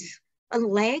 what? A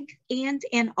leg and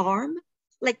an arm?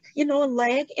 A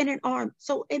leg and an arm.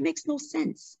 So it makes no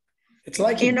sense. It's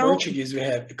like in Portuguese, we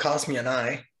have it cost me an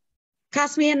eye.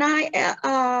 Cost me an eye.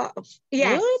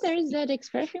 Yes. Really? There is that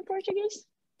expression in Portuguese?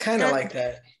 Kind of like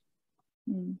that.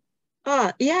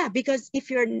 Yeah, because if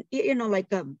you're,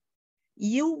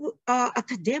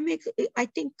 academic, I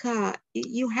think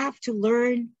you have to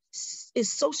learn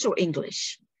is social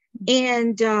English.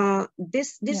 And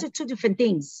these are two different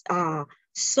things.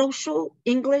 Social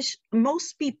English,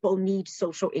 most people need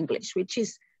social English, which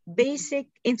is basic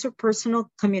interpersonal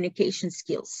communication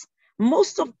skills.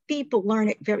 Most of people learn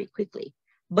it very quickly,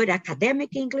 but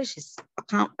academic English is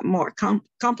more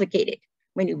complicated.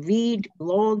 When you read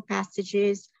long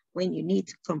passages, when you need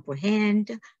to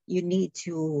comprehend, you need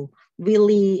to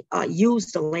really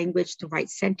use the language to write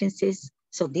sentences.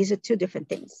 So these are two different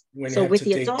things. When so you have with to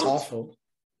the take adults, TOEFL.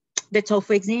 The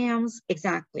TOEFL exams,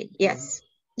 exactly. Yes,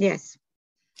 yes.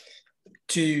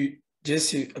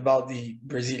 About the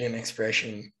Brazilian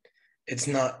expression, it's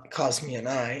not cost me an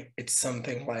eye. It's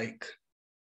something like,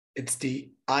 it's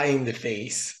the eye in the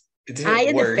face. It's eye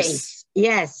in worse. the face.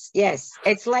 Yes, yes.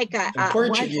 It's like in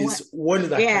Portuguese, olho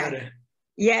da cara.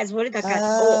 Yes, olho da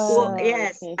cara.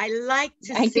 Yes. Okay. I like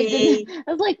to say.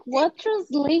 I was like, what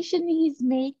translation he's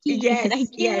making? Yes, I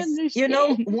can't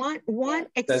understand. One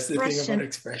expression. That's the thing about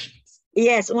expressions.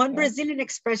 Yes, one Brazilian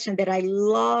expression that I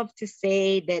love to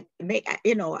say that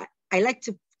I like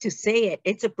to say it.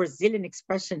 It's a Brazilian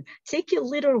expression. Take your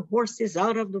little horses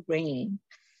out of the rain.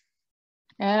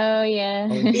 Oh, yeah.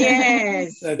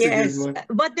 Yes. That's yes. a good one.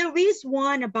 But there is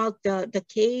one about the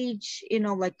cage,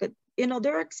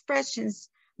 there are expressions.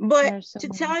 But to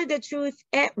tell you the truth,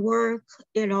 at work,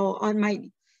 on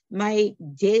my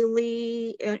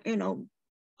daily,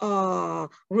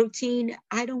 routine,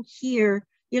 I don't hear,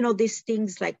 these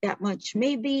things like that much.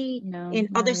 Maybe in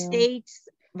other states,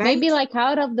 right? Maybe like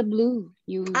out of the blue,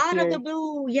 out of the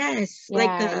blue, yes.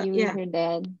 Yeah, you hear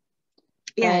that.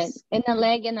 Yes. And a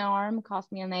leg and an arm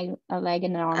cost me a leg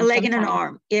and an arm. A leg and an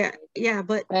arm. Yeah,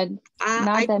 but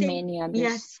not that many others.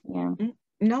 Yes. Yeah.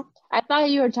 No. I thought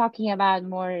you were talking about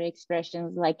more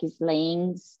expressions like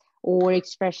slangs or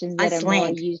expressions that are more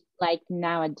used like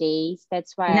nowadays.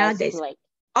 That's why nowadays. I asked,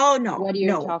 oh no. What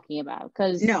you're talking about?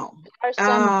 Because no. there are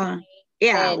some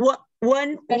yeah.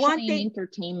 one Especially in thing,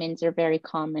 entertainments are very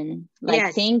common. Like,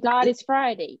 yes, thank God it's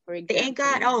Friday, for example. thank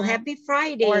God, you oh, know? happy Or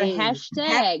Friday.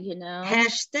 hashtag, you know.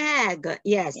 Hashtag,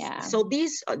 yes. Yeah. So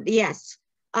these, yes.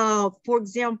 For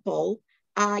example,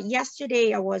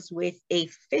 yesterday I was with a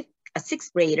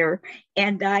sixth grader,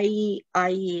 and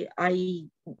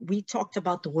we talked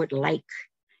about the word like,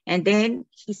 and then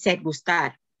he said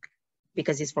gustar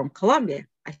because he's from Colombia.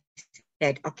 I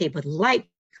said, okay, but like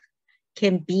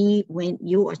can be when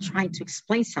you are trying to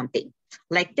explain something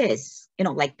like this, you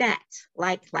know, like that,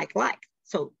 like.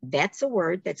 So that's a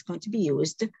word that's going to be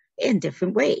used in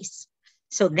different ways.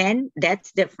 So then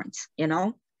that's different, you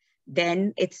know.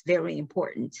 Then it's very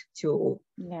important to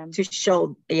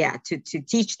show, to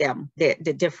teach them the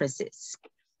differences.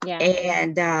 Yeah.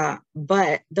 And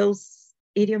but those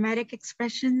idiomatic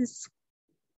expressions,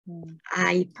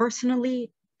 I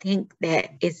personally think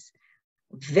that is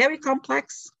very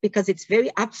complex because it's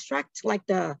very abstract, like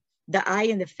the eye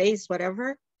and the face,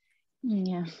 whatever.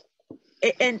 Yeah.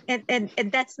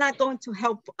 And that's not going to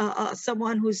help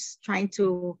someone who's trying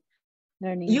to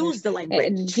Learn use the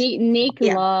language. Nick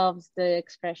loves the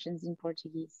expressions in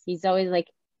Portuguese. He's always like,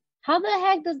 how the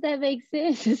heck does that make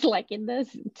sense? It's like, it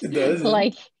doesn't. It doesn't.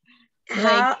 Like,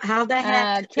 how the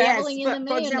heck, traveling in the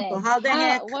mayonnaise. For example, how the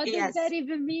heck, what does that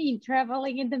even mean?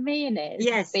 Traveling in the mayonnaise.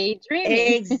 Yes.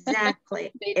 Daydreaming.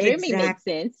 Exactly. Daydreaming makes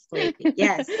sense.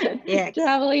 Yes. Yes.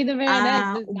 Traveling in the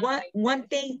mayonnaise. One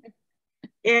thing.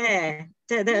 Yeah.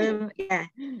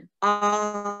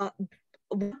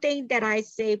 One thing that I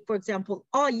say, for example,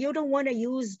 oh, you don't want to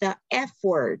use the F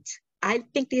word. I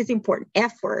think this is important.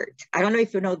 F word. I don't know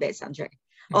if you know this, Andre.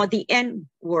 Or the N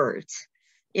word.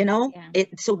 You know,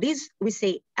 so this we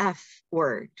say F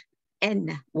word,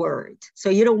 N word. So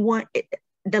you don't want it,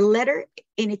 the letter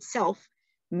in itself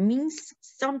means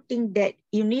something that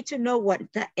you need to know what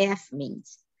the F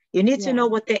means. You need to know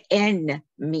what the N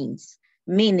means,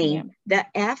 meaning the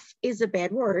F is a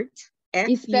bad word.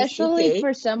 F-U-C-K. Especially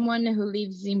for someone who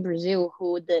lives in Brazil,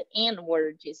 who the N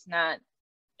word is not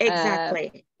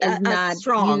exactly not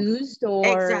strong, used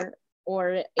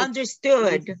or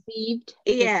understood, received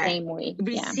the same way.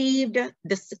 Received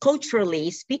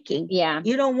culturally speaking.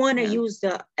 You don't want to use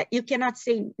the. You cannot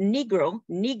say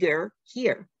nigger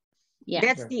here.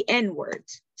 That's the N word.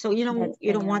 So you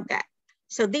don't want that.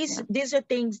 So these are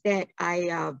things that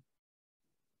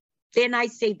then I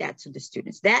say that to the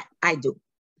students. That I do,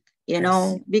 you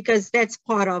know, because that's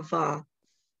part of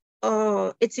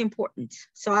it's important.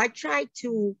 So I try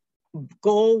to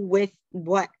go with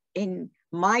what in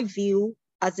my view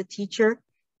as a teacher,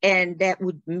 and that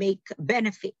would make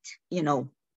benefit, you know,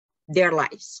 their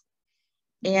lives.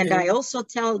 And I also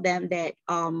tell them that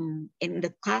in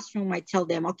the classroom, I tell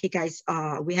them, okay, guys,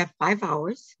 we have 5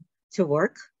 hours to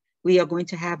work. We are going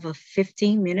to have a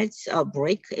 15 minutes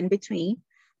break in between,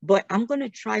 but I'm going to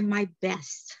try my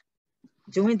best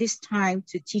during this time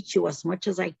to teach you as much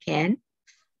as I can.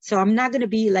 So I'm not going to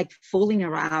be like fooling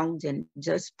around and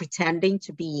just pretending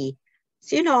to be,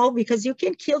 you know, because you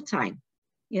can kill time,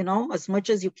 you know, as much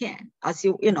as you can.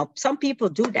 You know, some people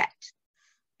do that.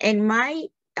 And I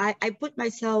put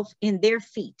myself in their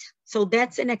feet. So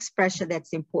that's an expression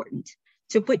that's important,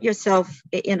 to put yourself,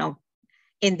 you know,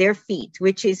 in their feet,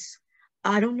 which is,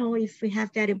 I don't know if we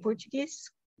have that in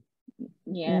Portuguese.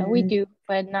 Yeah, we do,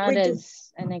 but not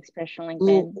as an expression like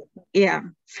that. Yeah.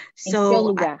 So, in seu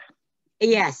lugar.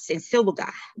 Yes, in seu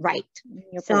lugar, right.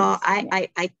 So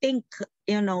I think,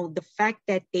 you know, the fact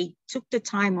that they took the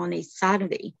time on a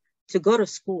Saturday to go to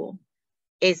school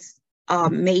is a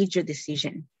major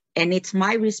decision. And it's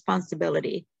my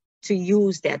responsibility to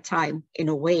use that time in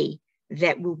a way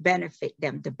that will benefit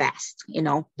them the best, you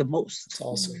know, the most. It's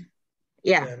awesome.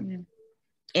 Yeah.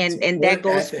 And that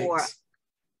goes for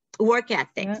work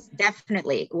ethics,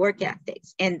 definitely work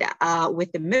ethics. And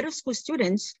with the middle school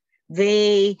students,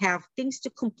 they have things to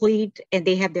complete and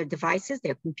they have their devices,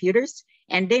 their computers.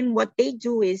 And then what they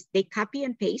do is they copy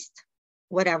and paste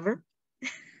whatever,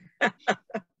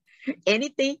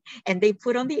 anything, and they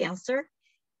put on the answer.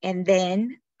 And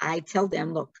then I tell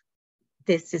them, look,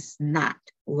 this is not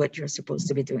what you're supposed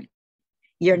to be doing.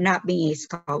 You're not being a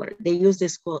scholar. They use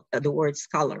the word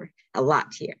scholar a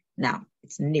lot here. Now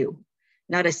it's new,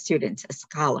 not a student, a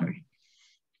scholar.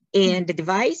 And the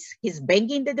device, he's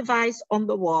banging the device on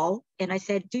the wall. And I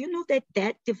said, do you know that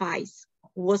that device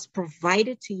was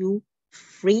provided to you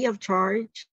free of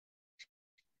charge?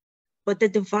 But the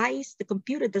device, the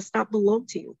computer, does not belong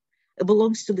to you. It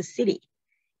belongs to the city.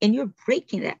 And you're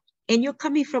breaking that. And you're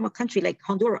coming from a country like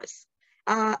Honduras,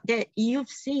 that you've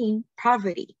seen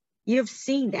poverty. You've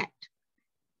seen that.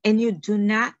 And you do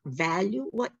not value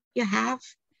what you have.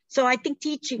 So I think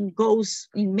teaching goes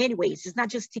in many ways. It's not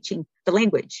just teaching the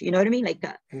language, you know what I mean? Like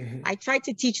I try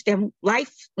to teach them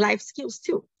life skills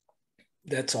too.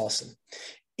 That's awesome.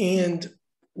 And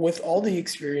with all the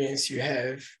experience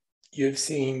you've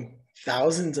seen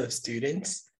thousands of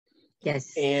students.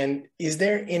 Yes. And is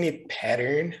there any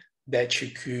pattern that you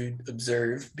could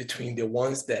observe between the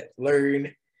ones that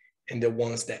learn and the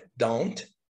ones that don't?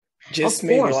 Just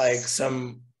maybe like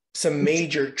some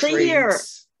major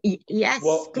traits. Yes,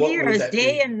 what clear would as that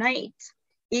day be? and night.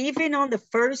 Even on the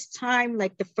first time,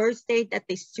 like the first day that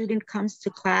the student comes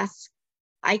to class,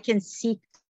 I can see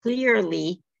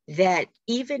clearly that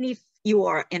even if you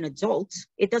are an adult,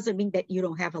 it doesn't mean that you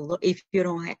don't have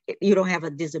you don't have a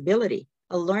disability,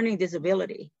 a learning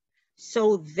disability.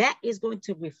 So that is going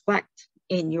to reflect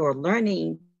in your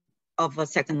learning of a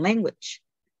second language.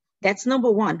 That's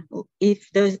number one. If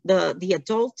the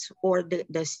adult or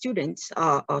the student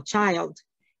or child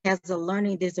has a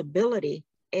learning disability,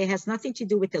 it has nothing to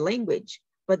do with the language,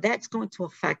 but that's going to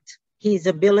affect his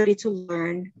ability to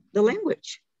learn the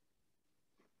language.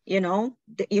 You know,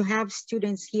 you have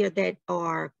students here that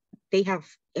they have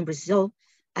in Brazil,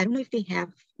 I don't know if they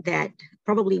have that,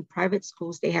 probably in private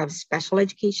schools, they have special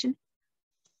education,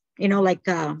 you know, like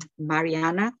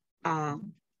Mariana,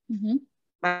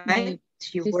 right?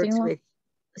 She works with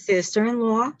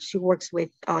sister-in-law. She works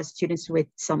with students with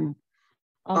some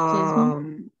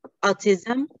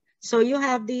autism. So you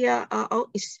have the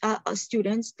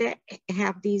students that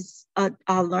have these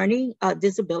learning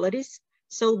disabilities.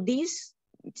 So these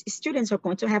students are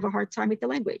going to have a hard time with the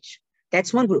language.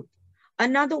 That's one group.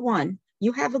 Another one,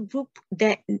 you have a group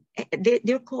that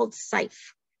they're called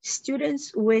SIFE,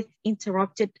 Students with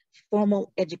Interrupted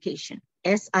Formal Education,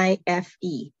 SIFE,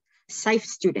 SIFE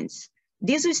students.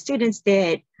 These are students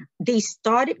that they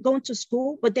started going to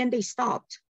school, but then they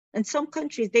stopped. In some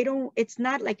countries, it's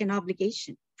not like an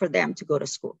obligation for them to go to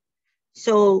school.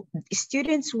 So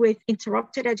students with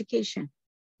interrupted education,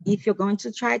 if you're going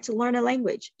to try to learn a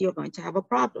language, you're going to have a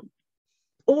problem.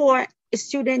 Or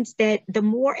students that the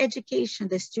more education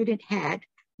the student had,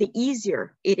 the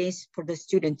easier it is for the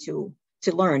student to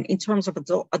learn in terms of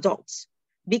adults,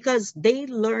 because they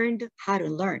learned how to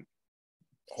learn.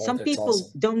 Some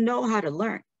people don't know how to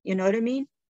learn, you know what I mean?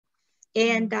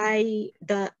 And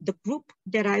the group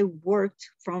that I worked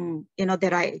from, you know,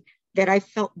 that I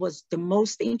felt was the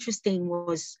most interesting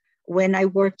was when I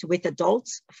worked with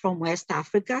adults from West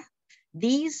Africa.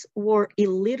 These were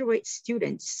illiterate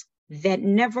students that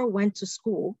never went to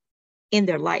school in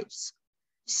their lives.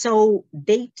 So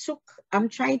I'm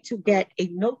trying to get a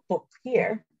notebook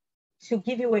here to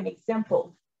give you an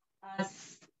example.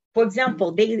 For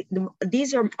example,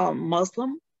 these are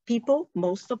Muslim people,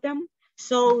 most of them.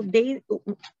 So the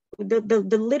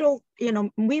little, you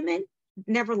know, women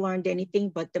never learned anything,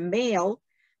 but the male,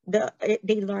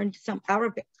 they learned some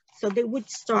Arabic. So they would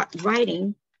start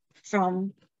writing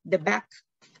from the back,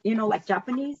 you know, like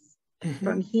Japanese,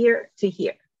 from here to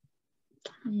here.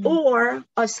 Or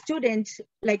a student,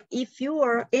 like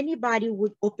anybody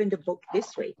would open the book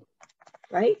this way,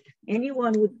 right?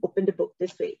 Anyone would open the book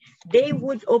this way. They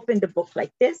would open the book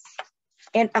like this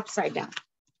and upside down,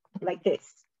 like this.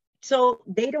 So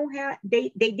they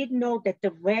didn't know that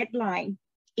the red line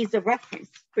is a reference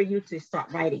for you to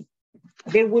start writing.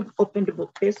 They would open the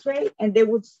book this way and they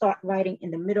would start writing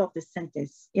in the middle of the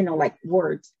sentence, you know, like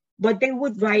words, but they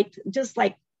would write just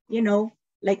like, you know,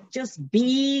 like just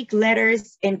big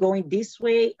letters and going this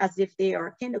way as if they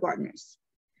are kindergartners,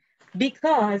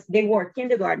 because they were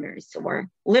kindergartners or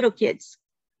little kids,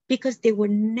 because they were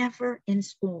never in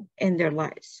school in their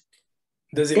lives.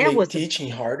 Does it make teaching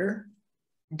harder?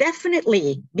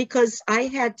 Definitely, because I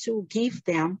had to give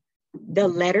them the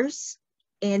letters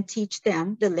and teach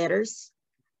them the letters,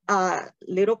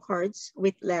 little cards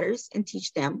with letters, and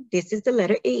teach them, this is the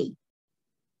letter A.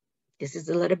 This is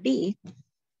the letter B.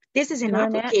 This is an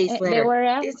uppercase letter. They were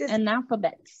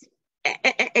analphabets.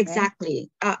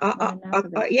 Exactly.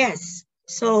 Yes.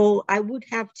 So I would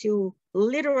have to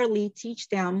literally teach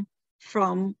them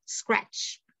from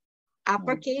scratch.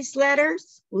 Uppercase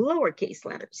letters, lowercase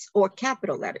letters, or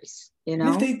capital letters, you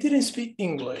know? If they didn't speak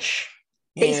English.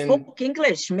 They spoke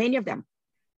English, many of them.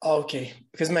 Okay,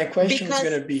 because my question is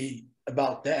going to be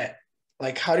about that.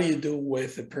 Like, how do you do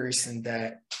with a person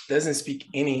that doesn't speak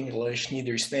any English,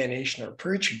 neither Spanish nor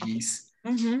Portuguese?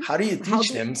 How do you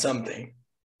teach them something?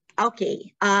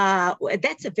 Okay,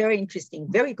 that's a very interesting,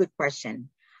 very good question.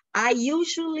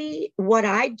 What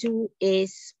I do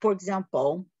is, for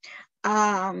example,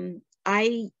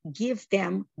 I give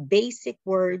them basic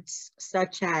words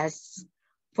such as,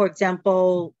 for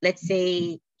example, let's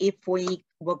say if we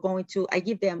were going to, I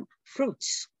give them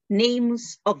fruits,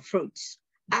 names of fruits,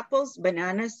 apples,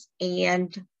 bananas,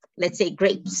 and let's say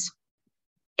grapes.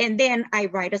 And then I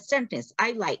write a sentence,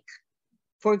 I like,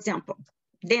 for example.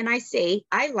 Then I say,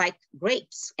 I like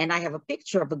grapes, and I have a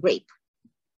picture of a grape.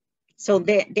 So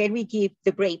then we give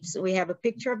the grapes, we have a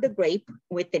picture of the grape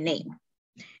with the name.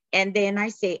 And then I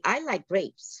say, I like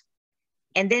grapes.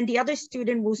 And then the other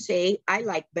student will say, I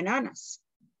like bananas.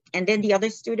 And then the other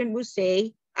student will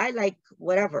say, I like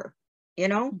whatever, you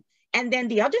know? And then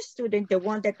the other student, the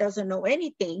one that doesn't know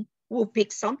anything, will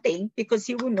pick something because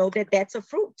he will know that that's a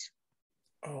fruit.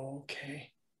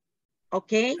 Okay.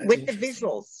 Okay, That's with the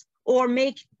visuals. Or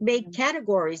make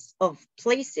categories of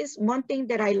places. One thing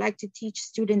that I like to teach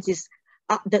students is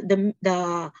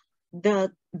the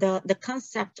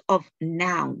concept of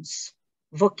nouns,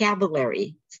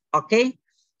 vocabulary, okay?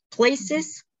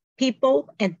 Places, people,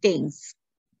 and things.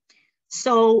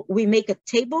 So we make a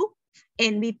table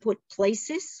and we put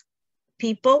places,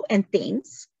 people, and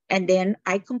things, and then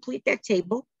I complete that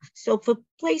table. So for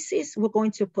places, we're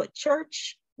going to put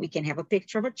church. We can have a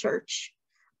picture of a church,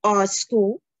 or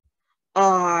school,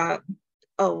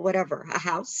 whatever, a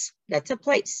house, that's a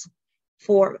place.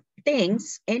 For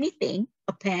things, anything,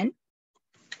 a pen,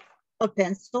 a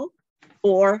pencil,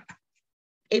 or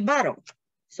a bottle.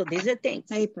 So these are things.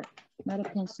 Paper, not a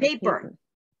pencil. Paper.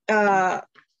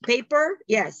 Paper,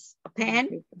 yes, a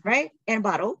pen, right? And a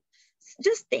bottle.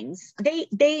 Just things.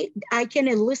 I can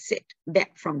elicit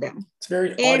that from them. It's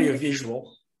very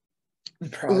audiovisual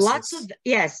process. Lots of,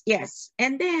 yes.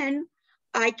 And then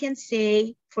I can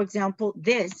say, for example,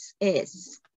 this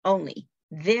is only,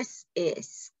 this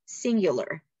is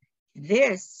singular,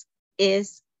 this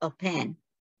is a pen.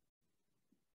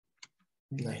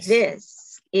 Nice.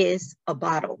 This is a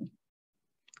bottle,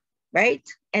 right?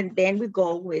 And then we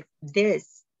go with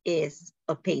this is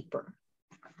a paper.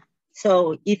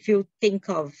 So if you think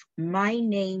of my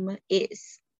name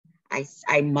is,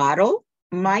 I model,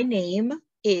 my name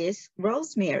is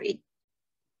Rosemary.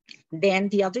 Then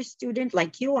the other student,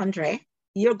 like you, Andre,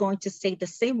 you're going to say the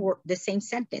same word, the same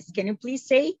sentence. Can you please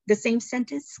say the same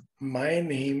sentence? My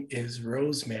name is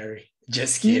Rosemary.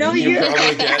 Just kidding. No, you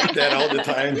probably get that all the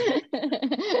time.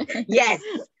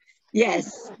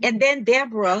 Yes. And then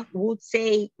Deborah would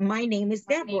say, my name is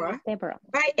Deborah.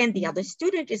 Right? And the other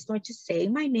student is going to say,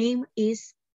 my name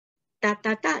is ...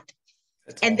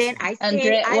 That's and awesome. then I say,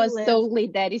 Andre was totally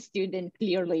that student,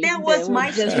 clearly. That was my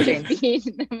student.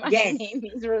 My yes. name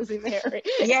is Rosemary.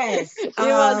 Yes. It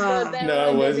was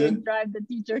no, it wasn't. Drive the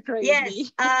teacher crazy.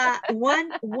 Yes.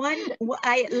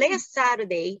 Last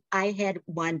Saturday, I had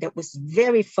one that was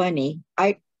very funny.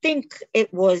 I think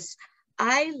it was,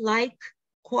 I like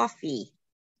coffee.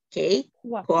 Okay.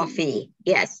 Coffee.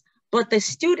 Yes. But the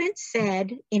student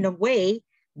said in a way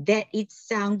that it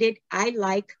sounded, I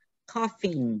like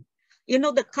coughing. You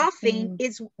know, the coughing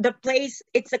is the place,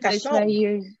 it's like a show.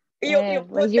 You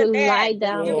put the lie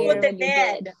down. You put the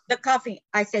bed, the coughing.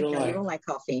 I said, no, you don't like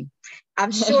coughing.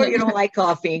 I'm sure you don't like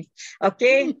coughing.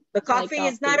 Okay? The coughing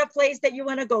is not a place that you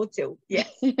want to go to. Yes.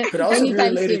 Could also be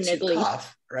related to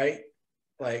cough, right?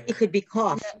 Like it could be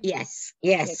cough. Yes.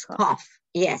 Yes. Cough.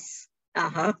 Yes.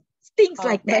 Uh-huh. Things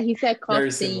like that. But he said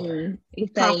coughing.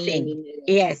 Coughing.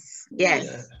 Yes.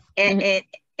 Yes. Yeah.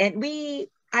 And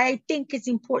I think it's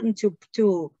important to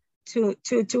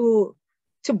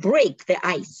break the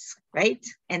ice, right?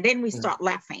 And then we start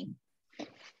laughing.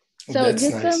 So that's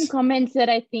just nice. Some comments that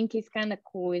I think is kind of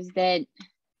cool is that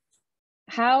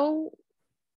how,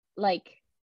 like,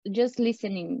 just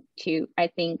listening to, I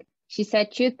think she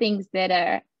said two things that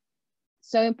are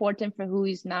so important for who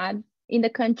is not in the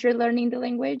country learning the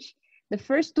language. The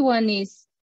first one is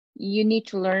you need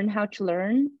to learn how to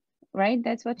learn. Right?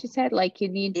 That's what you said. Like you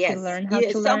need to learn how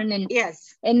to learn.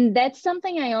 And that's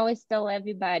something I always tell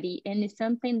everybody. And it's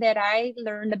something that I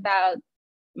learned about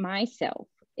myself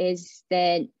is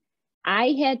that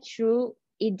I had to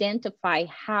identify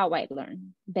how I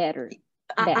learn better.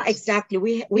 Exactly.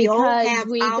 We all have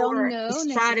our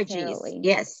strategies.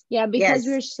 Yes. Yeah, because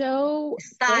we're so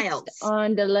styles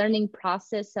on the learning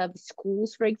process of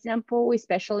schools, for example,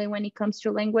 especially when it comes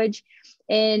to language,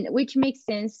 and which makes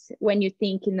sense when you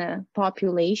think in a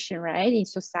population, right, in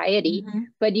society. Mm-hmm.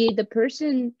 But the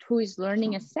person who is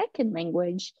learning a second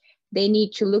language, they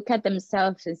need to look at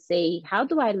themselves and say, how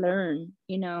do I learn?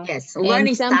 You know,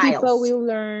 learning some styles. People will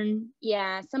learn.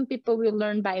 Yeah, some people will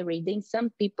learn by reading. Some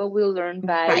people will learn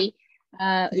by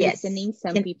listening.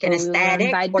 Some people will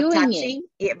learn by doing touching,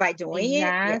 it. By doing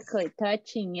exactly, it.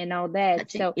 Touching and all that.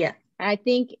 Touching, so I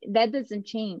think that doesn't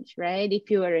change, right? If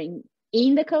you are in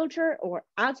the culture or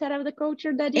outside of the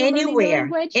culture that you're learning the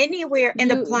language, anywhere in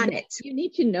the planet, you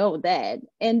need to know that.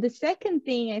 And the second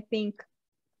thing I think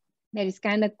that is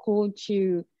kind of cool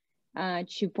to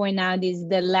point out is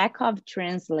the lack of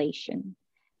translation.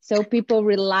 So people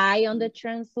rely on the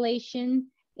translation,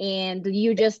 and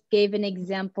you just gave an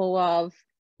example of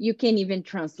you can't even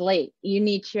translate. You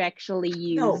need to actually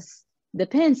use the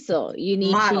pencil. You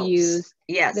need to use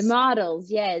the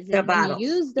models. Yes. And when you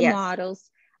use the models,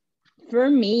 for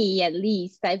me, at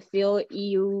least, I feel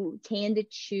you tend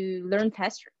to learn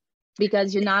faster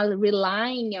because you're not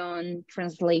relying on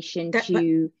translation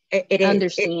to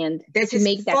understand, to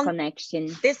make that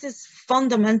connection. This is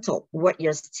fundamental, what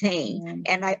you're saying.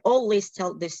 Yeah. And I always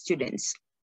tell the students,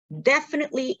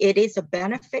 definitely it is a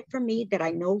benefit for me that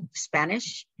I know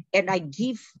Spanish and I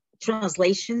give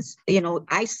translations,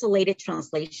 isolated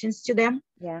translations to them.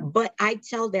 Yeah. But I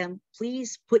tell them,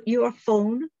 please put your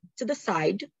phone to the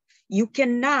side. You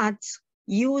cannot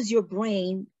use your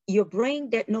brain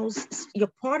that knows, your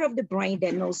part of the brain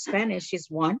that knows Spanish is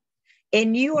one,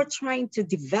 and you are trying to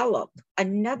develop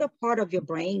another part of your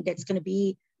brain that's going to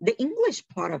be the English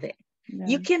part of it. Yeah.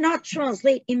 You cannot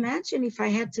translate. Imagine if I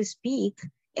had to speak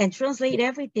and translate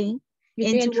everything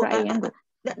into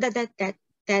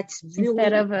that's really,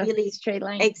 instead of a really straight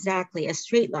line. Exactly, a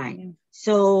straight line. Yeah.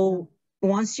 So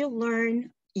once you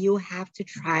learn, you have to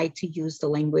try to use the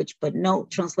language, but no,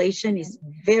 translation is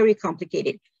very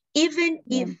complicated. Even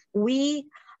if we,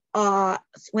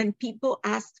 when people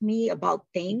ask me about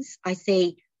things, I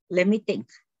say, let me think,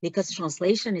 because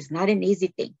translation is not an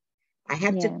easy thing. I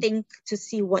have to think to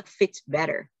see what fits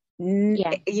better.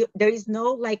 There is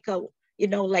no like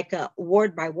a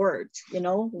word by word,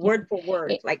 word for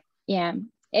word.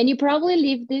 And you probably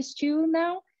live this too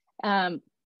now.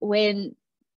 When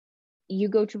you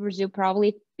go to Brazil,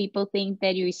 probably people think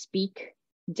that you speak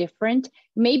different.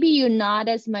 Maybe you're not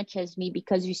as much as me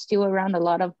because you're still around a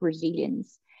lot of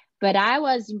Brazilians. But I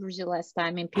was in Brazil last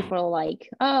time and people are like,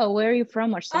 oh, where are you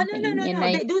from or something? Oh, no.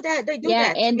 They do that.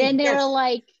 And then they're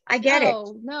like, I get it.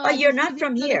 No, but you're not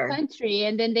from here. Country.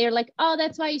 And then they're like, oh,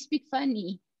 that's why you speak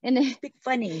funny. And then speak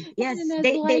funny. Yes. And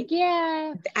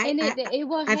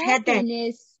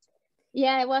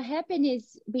what happened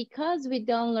is because we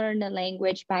don't learn the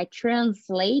language by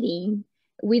translating,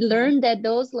 we learn that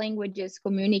those languages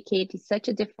communicate in such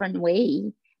a different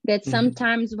way that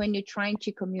sometimes when you're trying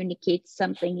to communicate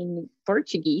something in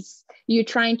Portuguese, you're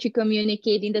trying to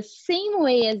communicate in the same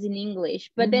way as in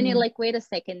English, but then you're like, wait a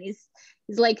second, it's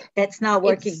like that's not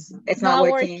working. It's not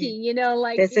working.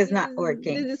 This is not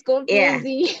working. This is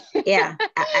confusing. Yeah.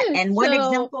 And one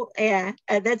example,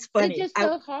 that's funny. It's just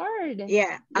so hard.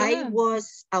 Yeah. I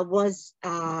was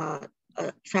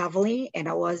traveling and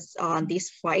I was on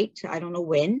this flight, I don't know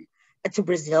when, to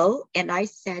Brazil, and I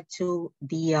said to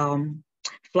the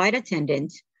flight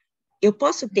attendant, eu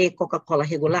posso ter Coca-Cola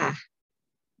regular?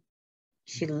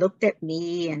 She looked at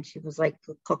me and she was like,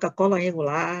 Coca-Cola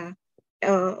regular?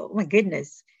 Oh my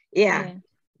goodness. Yeah.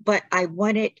 But I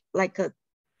wanted like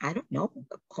I don't know,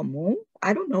 a común.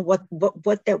 I don't know what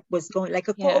that was going, like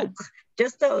a Coke.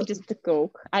 Just a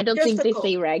Coke. I don't think they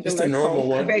say regular. Just a normal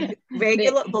Coke. one.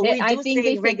 Regular, but we I do think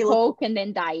they say regular Coke and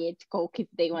then Diet Coke if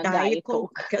they want Diet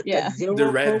Coke. The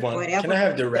red Coke, one. Whatever. Can I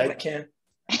have the red can?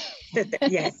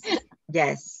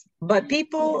 Yes. But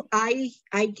people, I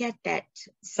get that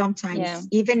sometimes,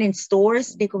 even in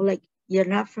stores, they go like, you're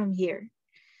not from here.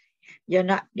 You're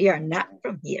not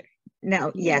from here.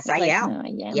 No, yes, I am.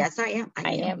 No, yes, I am.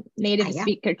 I am native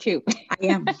speaker too. I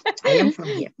am from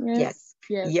here. Yes.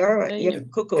 You're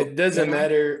cuckoo. It doesn't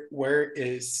matter where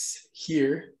is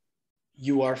here.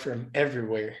 You are from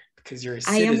everywhere because you're a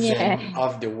citizen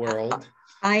of the world.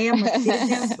 I am a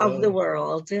citizen of the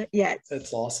world. Yes.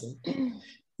 That's awesome.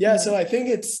 Yeah, so I think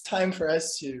it's time for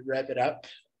us to wrap it up.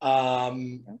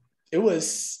 It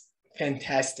was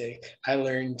fantastic. I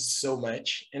learned so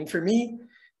much. And for me,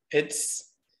 it's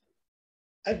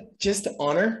just an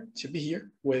honor to be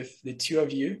here with the two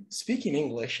of you speaking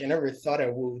English. I never thought I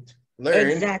would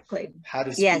learn how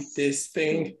to speak this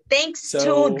thing. Thanks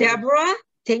to Deborah.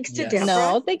 Thanks to Deborah.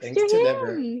 No, thanks to him.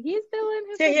 Deborah. He's the one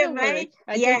who did the right?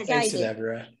 work. Yes. Thanks to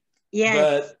Deborah.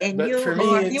 Yes, but for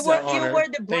me, you were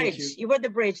the bridge. You were the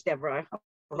bridge, Deborah.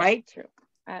 Right? True.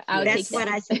 That's what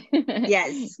I said.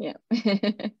 Yes. Yeah.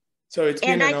 So it's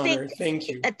been an honor. Thank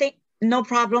you. I think no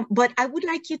problem. But I would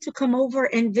like you to come over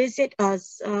and visit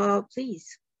us,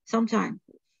 please, sometime.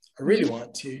 I really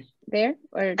want to. There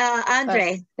or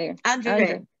Andre? There.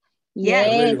 Andre. Yes.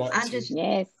 I really want Andre.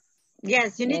 to.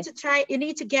 Yes, you need to try. You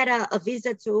need to get a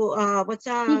visa to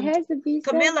he has a visa.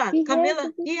 Camilla.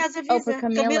 He has a visa. Oh, for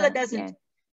Camilla. Camilla doesn't. Yeah.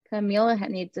 Camilla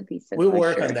needs a visa. We'll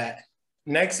work on that.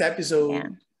 Next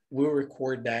episode, we'll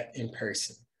record that in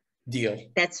person. Deal.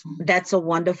 That's a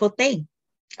wonderful thing.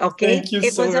 Okay. Thank you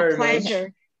so very much. It was a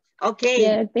pleasure. Okay.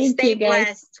 Yeah, thank Stay you, guys.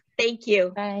 blessed. Thank you.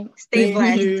 Bye. Stay Thank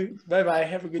blessed. you. Bye-bye.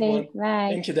 Have a good one. Bye.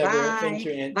 Thank you, Deborah. Bye. Thank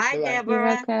you, Ann. Bye, Bye-bye. Deborah. You're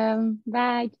welcome.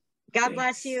 Bye. God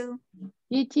bless Thanks. you.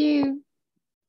 You too.